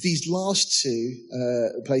these last two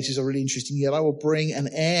places are really interesting. Yet I will bring an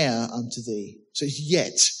heir unto thee. So it's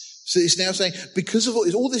yet. So it's now saying, because of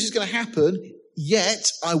all this is going to happen, yet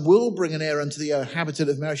I will bring an heir unto the inhabitant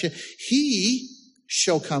of Mareshah. He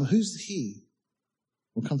shall come. Who's the he?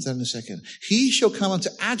 We'll come to that in a second. He shall come unto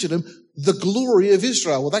Adullam, the glory of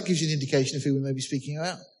Israel. Well, that gives you an indication of who we may be speaking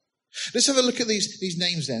about. Let's have a look at these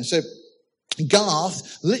names then. So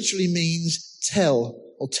Gath literally means tell,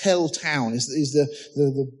 or tell town is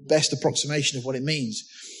the best approximation of what it means.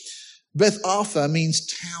 Beth Arthur means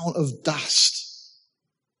town of dust.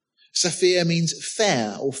 Saphir means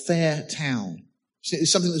fair or fair town.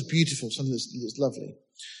 It's something that's beautiful, something that's lovely.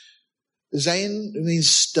 Zain means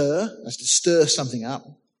stir. That's to stir something up.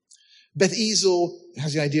 Beth Ezel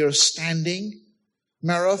has the idea of standing.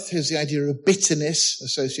 Maroth has the idea of bitterness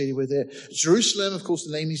associated with it. Jerusalem, of course,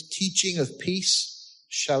 the name is teaching of peace.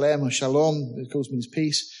 Shalem or shalom, of course, means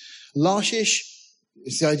peace. Lachish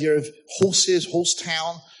is the idea of horses, horse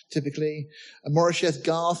town, typically. And Moresheth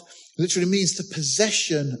Gath literally means the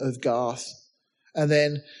possession of Gath. And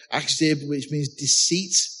then Achzib, which means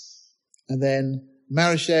deceit. And then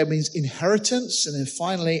Mareshah means inheritance. And then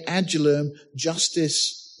finally, Adullam,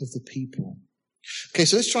 justice of the people. Okay,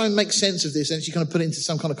 so let's try and make sense of this and actually kind of put it into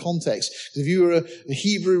some kind of context. If you were a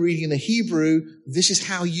Hebrew reading the Hebrew, this is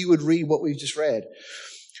how you would read what we've just read.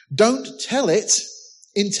 Don't tell it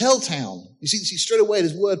in Telltown. You see straight away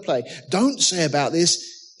there's wordplay. Don't say about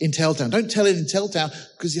this in Telltown. Don't tell it in Telltown,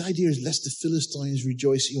 because the idea is lest the Philistines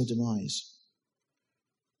rejoice at your demise.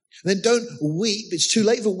 Then don't weep. It's too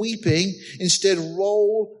late for weeping. Instead,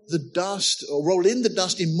 roll in the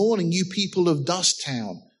dust in mourning, you people of Dust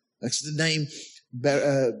Town. That's the name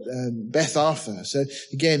Beth Arthur. So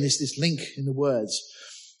again, this link in the words.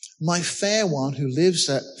 My fair one who lives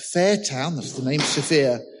at Fairtown, that's the name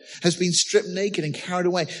Saphir, has been stripped naked and carried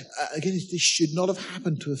away. Again, this should not have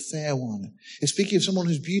happened to a fair one. It's speaking of someone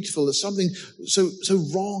who's beautiful, that something so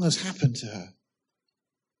wrong has happened to her.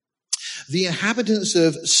 The inhabitants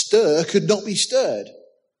of Stir could not be stirred.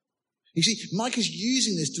 You see, Mike is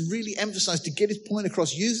using this to really emphasize, to get his point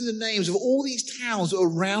across, using the names of all these towns that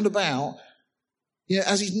are round about,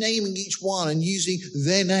 as he's naming each one and using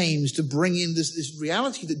their names to bring in this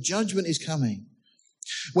reality that judgment is coming.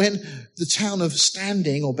 When the town of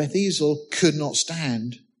Standing, or Beth Ezel, could not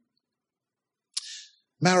stand,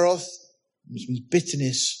 Maroth, which means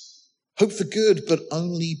bitterness, hoped for good, but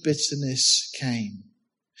only bitterness came.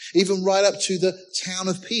 Even right up to the town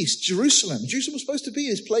of peace, Jerusalem. Jerusalem was supposed to be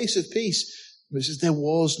this place of peace, but it says there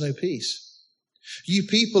was no peace. You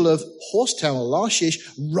people of Horsetown or Lachish,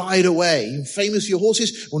 ride away. You're famous for your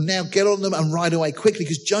horses. Well, now get on them and ride away quickly,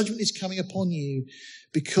 because judgment is coming upon you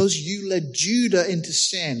because you led Judah into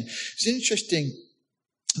sin. It's interesting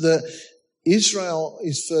that Israel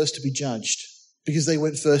is first to be judged because they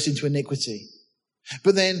went first into iniquity.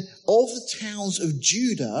 But then of the towns of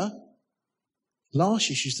Judah,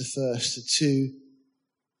 Lachish is the first to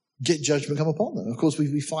get judgment come upon them. Of course,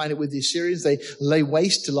 we find it with the Assyrians. They lay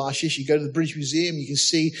waste to Lachish. You go to the British Museum, you can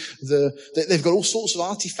see they've got all sorts of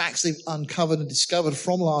artifacts they've uncovered and discovered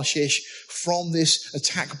from Lachish from this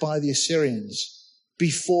attack by the Assyrians.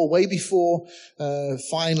 Way before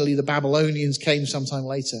finally the Babylonians came sometime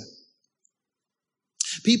later.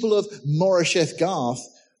 People of Moresheth Gath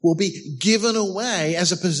will be given away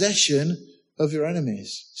as a possession of your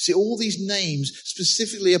enemies. See, all these names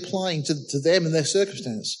specifically applying to them and their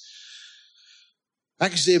circumstance.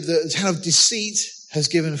 Achzib, the town of deceit, has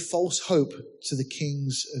given false hope to the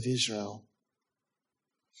kings of Israel.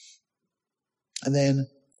 And then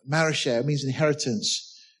Mareshah means inheritance,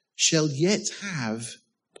 shall yet have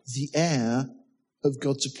the heir of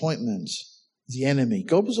God's appointment, the enemy.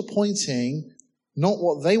 God was appointing not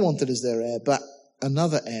what they wanted as their heir, but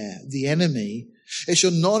another heir, the enemy. It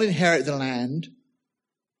shall not inherit the land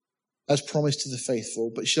as promised to the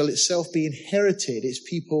faithful, but shall itself be inherited, its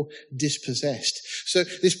people dispossessed. So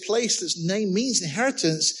this place that's name means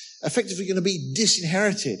inheritance, effectively going to be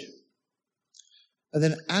disinherited. And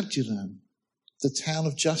then Adullam, the town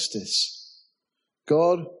of justice.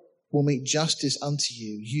 God will meet justice unto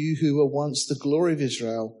you. You who were once the glory of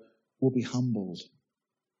Israel will be humbled.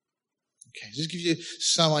 Okay, just gives you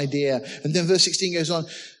some idea. And then verse 16 goes on,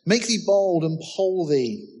 make thee bold and pole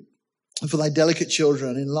thee. And for thy delicate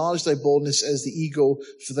children, enlarge thy boldness as the eagle,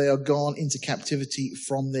 for they are gone into captivity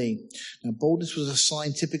from thee. Now, boldness was a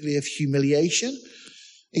sign typically of humiliation,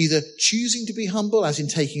 either choosing to be humble, as in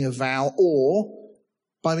taking a vow, or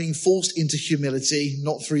by being forced into humility,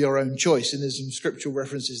 not through your own choice. And there's some scriptural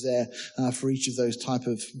references there for each of those type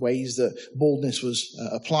of ways that boldness was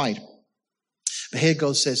applied. But here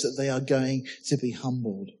God says that they are going to be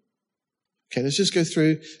humbled. Okay, let's just go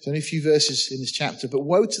through. There's only a few verses in this chapter. But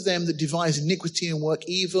woe to them that devise iniquity and work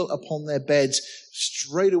evil upon their beds.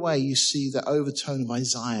 Straight away you see the overtone of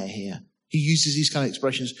Isaiah here. He uses these kind of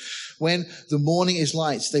expressions. When the morning is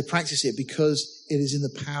light, they practice it because it is in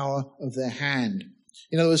the power of their hand.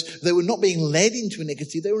 In other words, they were not being led into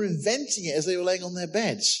iniquity. They were inventing it as they were laying on their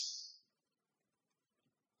beds.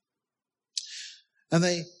 And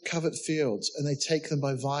they covet fields, and they take them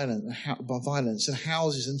by violence, and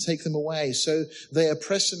houses, and take them away. So they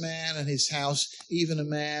oppress a man and his house, even a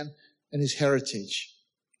man and his heritage.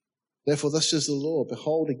 Therefore, thus says the Lord,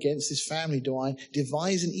 behold, against this family do I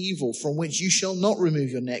devise an evil from which you shall not remove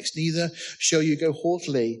your necks, neither shall you go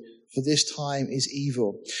haughtily, for this time is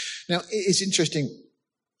evil. Now, it's interesting.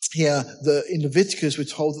 Here, in Leviticus, we're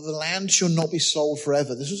told that the land shall not be sold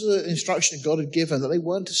forever. This was an instruction that God had given, that they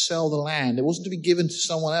weren't to sell the land. It wasn't to be given to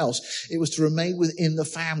someone else. It was to remain within the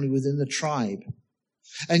family, within the tribe.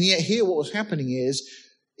 And yet here what was happening is,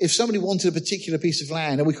 if somebody wanted a particular piece of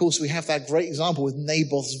land, and of course we have that great example with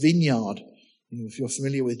Naboth's vineyard, if you're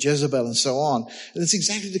familiar with Jezebel and so on, that's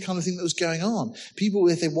exactly the kind of thing that was going on. People,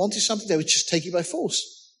 if they wanted something, they would just take it by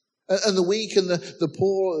force. And the weak and the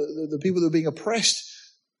poor, the people that were being oppressed,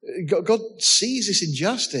 God sees this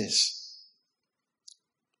injustice.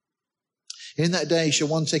 In that day shall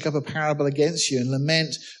one take up a parable against you and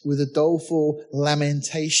lament with a doleful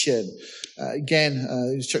lamentation.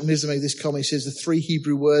 Chuck Missler made this comment. He says the three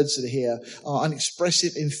Hebrew words that are here are an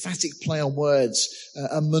expressive, emphatic play on words,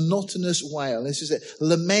 a monotonous wail. This is it.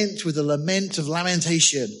 Lament with a lament of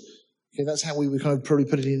lamentation. Okay, that's how we would kind of probably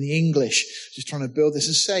put it in the English. Just trying to build this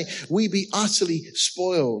and say, we be utterly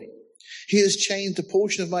spoiled. He has changed a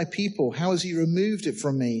portion of my people. How has he removed it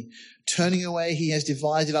from me? Turning away, he has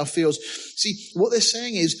divided our fields. See, what they're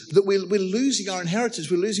saying is that we're losing our inheritance.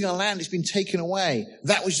 We're losing our land. It's been taken away.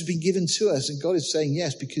 That which has been given to us. And God is saying,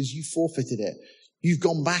 yes, because you forfeited it. You've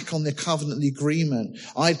gone back on the covenant, the agreement.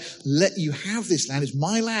 I'd let you have this land. It's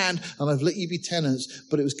my land, and I've let you be tenants,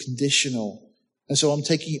 but it was conditional. And so I'm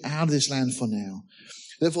taking you out of this land for now.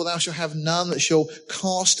 Therefore, thou shalt have none that shall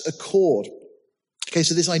cast a cord. Okay,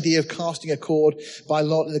 so this idea of casting a cord by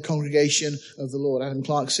lot in the congregation of the Lord, Adam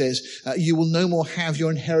Clark says, you will no more have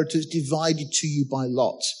your inheritance divided to you by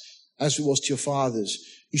lot, as it was to your fathers.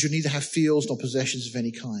 You should neither have fields nor possessions of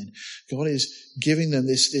any kind. God is giving them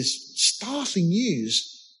this startling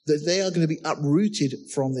news that they are going to be uprooted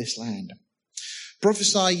from this land.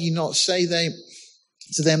 Prophesy ye not, say they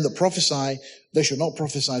to them that prophesy, they shall not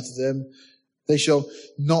prophesy to them, they shall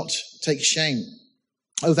not take shame.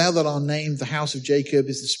 O thou that art named the house of Jacob,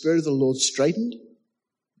 is the spirit of the Lord straitened?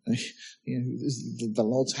 Is the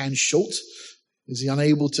Lord's hand short? Is he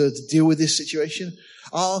unable to deal with this situation?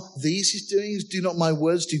 Are these his doings? Do not my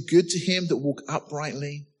words do good to him that walk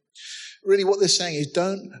uprightly? Really what they're saying is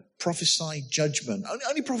don't prophesy judgment.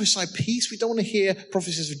 Only prophesy peace. We don't want to hear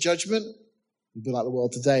prophecies of judgment. It'd be like the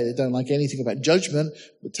world today. They don't like anything about judgment,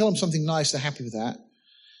 but tell them something nice. They're happy with that.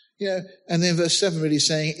 And then verse 7 really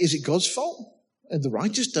saying, is it God's fault? And the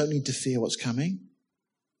righteous don't need to fear what's coming.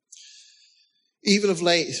 Even of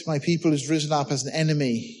late, my people has risen up as an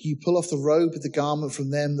enemy. You pull off the robe of the garment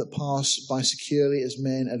from them that pass by securely as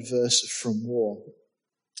men adverse from war.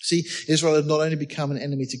 See, Israel had not only become an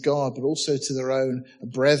enemy to God, but also to their own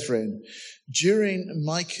brethren. During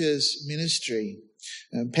Micah's ministry,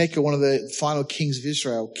 Pekah, one of the final kings of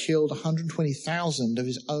Israel, killed 120,000 of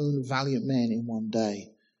his own valiant men in one day.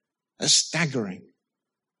 That's staggering.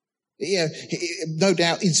 No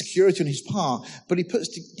doubt insecurity on his part, but he puts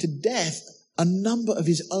to death a number of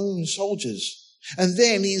his own soldiers. And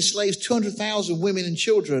then he enslaves 200,000 women and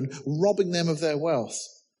children, robbing them of their wealth.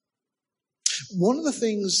 One of the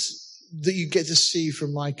things that you get to see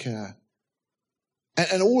from Micah,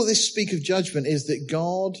 and all of this speak of judgment, is that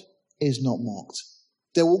God is not mocked.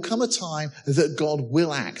 There will come a time that God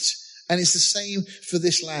will act. And it's the same for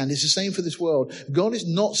this land. It's the same for this world. God is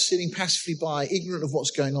not sitting passively by, ignorant of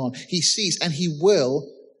what's going on. He sees, and he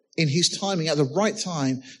will, in his timing, at the right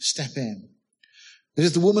time, step in. It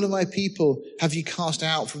says, the woman of my people have you cast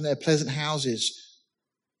out from their pleasant houses.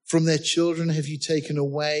 From their children have you taken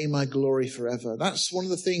away my glory forever. That's one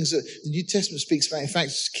of the things that the New Testament speaks about. In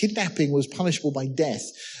fact, kidnapping was punishable by death.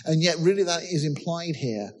 And yet really that is implied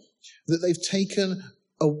here, that they've taken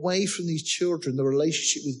away from these children the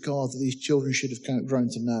relationship with God that these children should have grown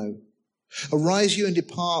to know. Arise you and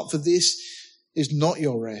depart, for this is not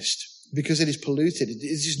your rest, because it is polluted. It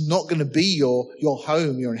is not going to be your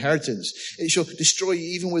home, your inheritance. It shall destroy you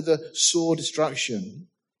even with a sore destruction.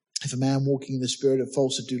 If a man walking in the spirit of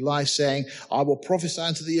falsehood do lie, saying, I will prophesy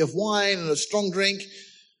unto thee of wine and of strong drink,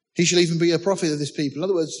 he shall even be a prophet of this people. In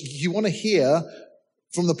other words, you want to hear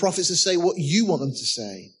from the prophets that say what you want them to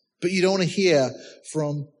say, but you don't want to hear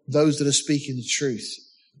from those that are speaking the truth.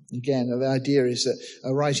 Again, the idea is that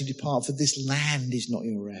arise and depart, for this land is not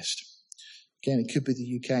your rest. Again, it could be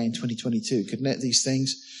the UK in 2022, couldn't it? These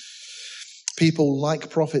things. People like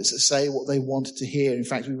prophets that say what they want to hear. In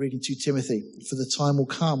fact, we read in 2 Timothy, for the time will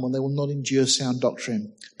come when they will not endure sound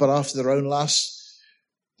doctrine, but after their own lusts,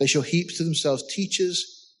 they shall heap to themselves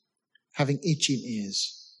teachers having itching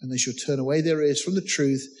ears, and they shall turn away their ears from the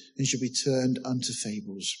truth and shall be turned unto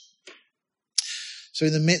fables. So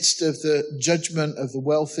in the midst of the judgment of the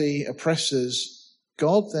wealthy oppressors,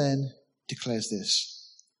 God then declares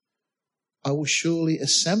this: I will surely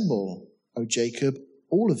assemble, O Jacob,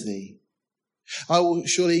 all of thee. I will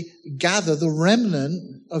surely gather the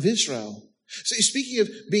remnant of Israel. So he's speaking of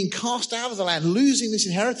being cast out of the land, losing this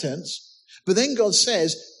inheritance. But then God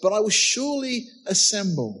says, but I will surely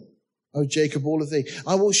assemble, O Jacob, all of thee.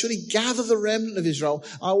 I will surely gather the remnant of Israel.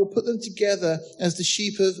 I will put them together as the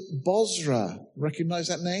sheep of Bozrah. Recognize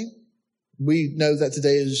that name? We know that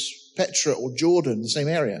today as Petra or Jordan, the same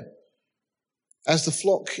area. As the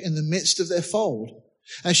flock in the midst of their fold,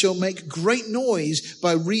 and shall make great noise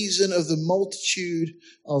by reason of the multitude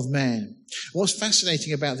of men. What's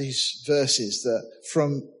fascinating about these verses, that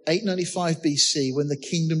from 895 BC, when the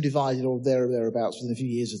kingdom divided, or thereabouts, within a few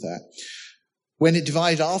years of that, when it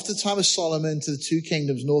divided after the time of Solomon to the two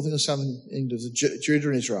kingdoms, northern and southern kingdoms of Judah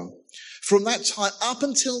and Israel, from that time up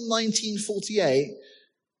until 1948,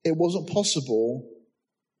 it wasn't possible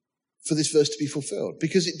for this verse to be fulfilled,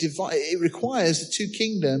 because it requires the two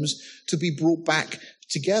kingdoms to be brought back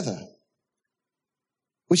together,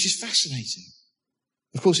 which is fascinating.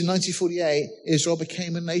 Of course, in 1948, Israel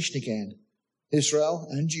became a nation again. Israel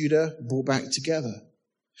and Judah brought back together.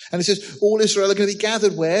 And it says, all Israel are going to be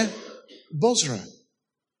gathered where? Bozrah.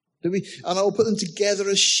 And I will put them together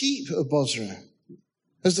as sheep of Bozrah,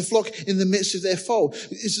 as the flock in the midst of their fold.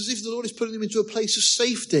 It's as if the Lord is putting them into a place of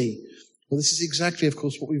safety. Well, this is exactly, of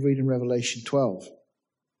course, what we read in Revelation 12.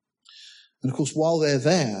 And of course, while they're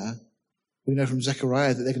there, we know from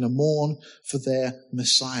Zechariah that they're going to mourn for their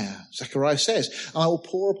Messiah. Zechariah says, and I will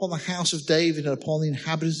pour upon the house of David and upon the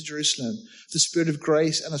inhabitants of Jerusalem the spirit of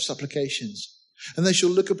grace and of supplications. And they shall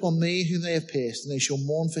look upon me whom they have pierced, and they shall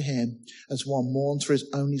mourn for him as one mourns for his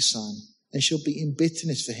only son, and shall be in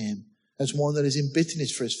bitterness for him as one that is in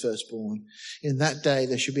bitterness for his firstborn. In that day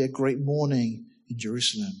there shall be a great mourning in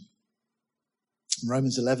Jerusalem. In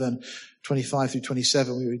Romans 11, 25 through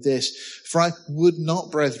 27, we read this: For I would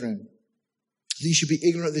not, brethren, that you should be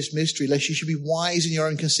ignorant of this mystery, lest you should be wise in your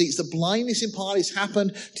own conceits. The blindness in part has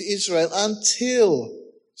happened to Israel until,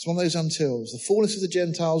 it's one of those untils, the fullness of the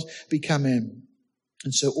Gentiles be come in.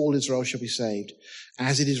 And so all Israel shall be saved.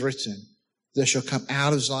 As it is written, there shall come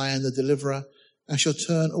out of Zion the deliverer, and shall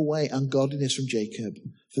turn away ungodliness from Jacob.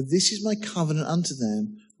 For this is my covenant unto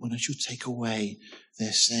them, when I shall take away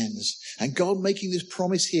their sins. And God making this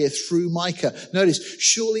promise here through Micah. Notice,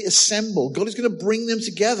 surely assemble. God is going to bring them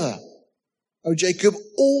together. O Jacob,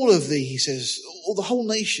 all of thee, he says, all the whole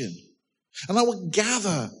nation. And I will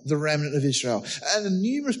gather the remnant of Israel. And in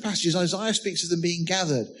numerous passages, Isaiah speaks of them being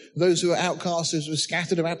gathered. Those who are outcast, those who are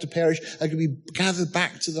scattered, about to perish, are going to be gathered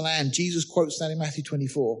back to the land. Jesus quotes that in Matthew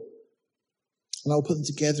 24. And I will put them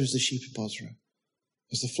together as the sheep of Bozrah,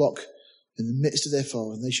 as the flock in the midst of their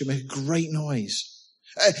fold, and they shall make a great noise.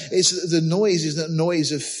 The noise is not a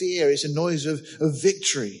noise of fear, it's a noise of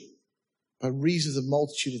victory by reason of the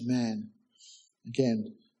multitude of man.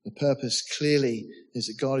 Again, the purpose clearly is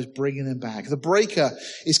that God is bringing them back. The breaker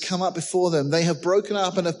is come up before them. They have broken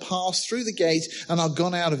up and have passed through the gate and are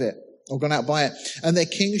gone out of it, or gone out by it. And their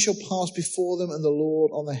king shall pass before them, and the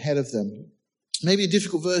Lord on the head of them. Maybe a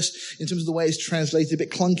difficult verse in terms of the way it's translated, a bit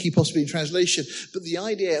clunky possibly in translation. But the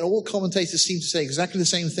idea, and all commentators seem to say exactly the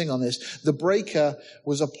same thing on this, the breaker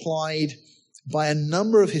was applied by a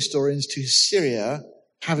number of historians to Syria,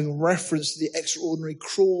 having reference to the extraordinary,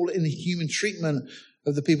 cruel, inhuman treatment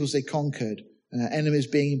of the peoples they conquered. Enemies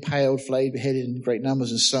being impaled, flayed, beheaded in great numbers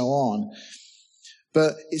and so on.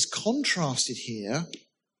 But it's contrasted here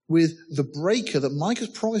with the breaker that Micah's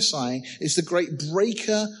prophesying is the great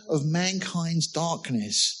breaker of mankind's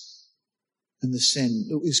darkness. and the sin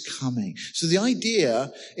that is coming. So the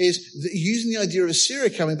idea is that using the idea of Assyria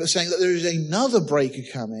coming, but saying that there is another breaker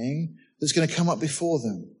coming that's going to come up before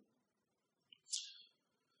them.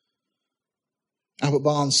 Albert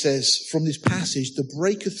Barnes says, from this passage, the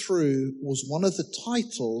breaker through was one of the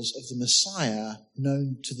titles of the Messiah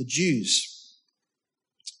known to the Jews.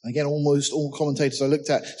 Again, almost all commentators I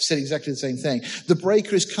looked at said exactly the same thing. The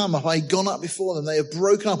breaker has come up, gone up before them. They have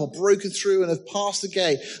broken up or broken through and have passed the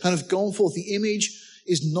gate and have gone forth. The image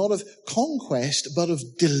is not of conquest, but of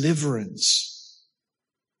deliverance.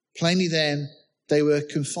 Plainly then, they were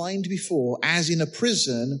confined before, as in a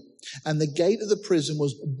prison, and the gate of the prison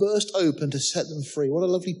was burst open to set them free. What a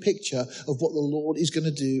lovely picture of what the Lord is going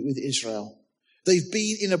to do with Israel. They've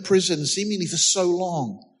been in a prison seemingly for so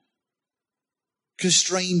long,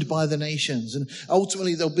 constrained by the nations, and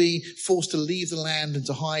ultimately they'll be forced to leave the land and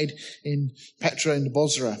to hide in Petra and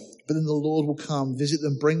Bozrah. But then the Lord will come, visit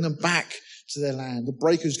them, bring them back to their land. The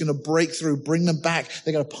breaker is going to break through, bring them back.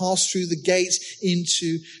 They're going to pass through the gates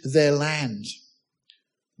into their land.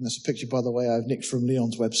 And that's a picture, by the way, I've nicked from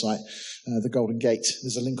Leon's website, the Golden Gate.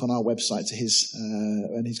 There's a link on our website to his,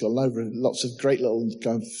 and he's got lots of great little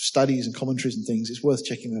studies and commentaries and things. It's worth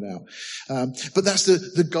checking that out. But that's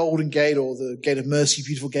the Golden Gate, or the Gate of Mercy,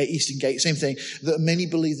 Beautiful Gate, Eastern Gate, same thing, that many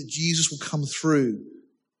believe that Jesus will come through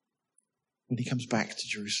when he comes back to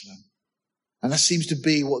Jerusalem. And that seems to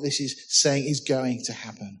be what this is saying is going to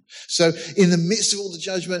happen. So in the midst of all the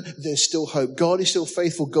judgment, there's still hope. God is still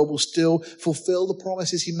faithful. God will still fulfill the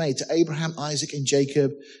promises he made to Abraham, Isaac, and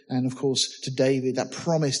Jacob, and of course to David, that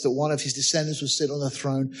promise that one of his descendants will sit on the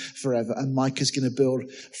throne forever, and Micah's going to build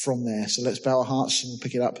from there. So let's bow our hearts and we'll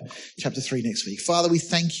pick it up chapter 3 next week. Father, we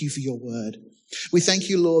thank you for your word. We thank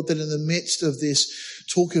you, Lord, that in the midst of this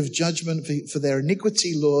talk of judgment for their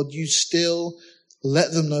iniquity, Lord, you still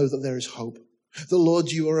let them know that there is hope. The Lord,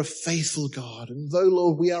 you are a faithful God. And though,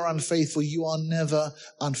 Lord, we are unfaithful, you are never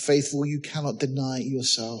unfaithful. You cannot deny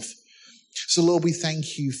yourself. So, Lord, we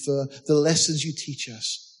thank you for the lessons you teach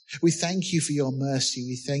us. We thank you for your mercy.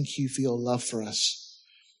 We thank you for your love for us.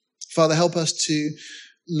 Father, help us to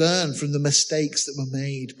learn from the mistakes that were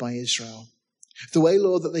made by Israel. The way,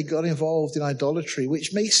 Lord, that they got involved in idolatry,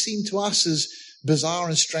 which may seem to us as bizarre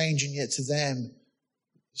and strange, and yet to them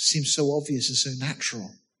seems so obvious and so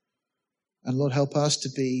natural. And Lord, help us to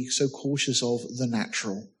be so cautious of the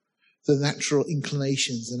natural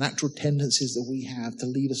inclinations, the natural tendencies that we have to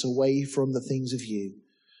lead us away from the things of you.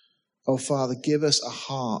 Oh, Father, give us a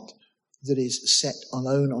heart that is set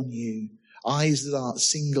alone on you, eyes that are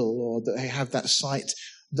single, Lord, that have that sight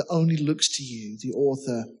that only looks to you, the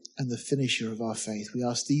author and the finisher of our faith. We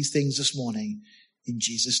ask these things this morning in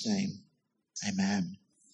Jesus' name. Amen.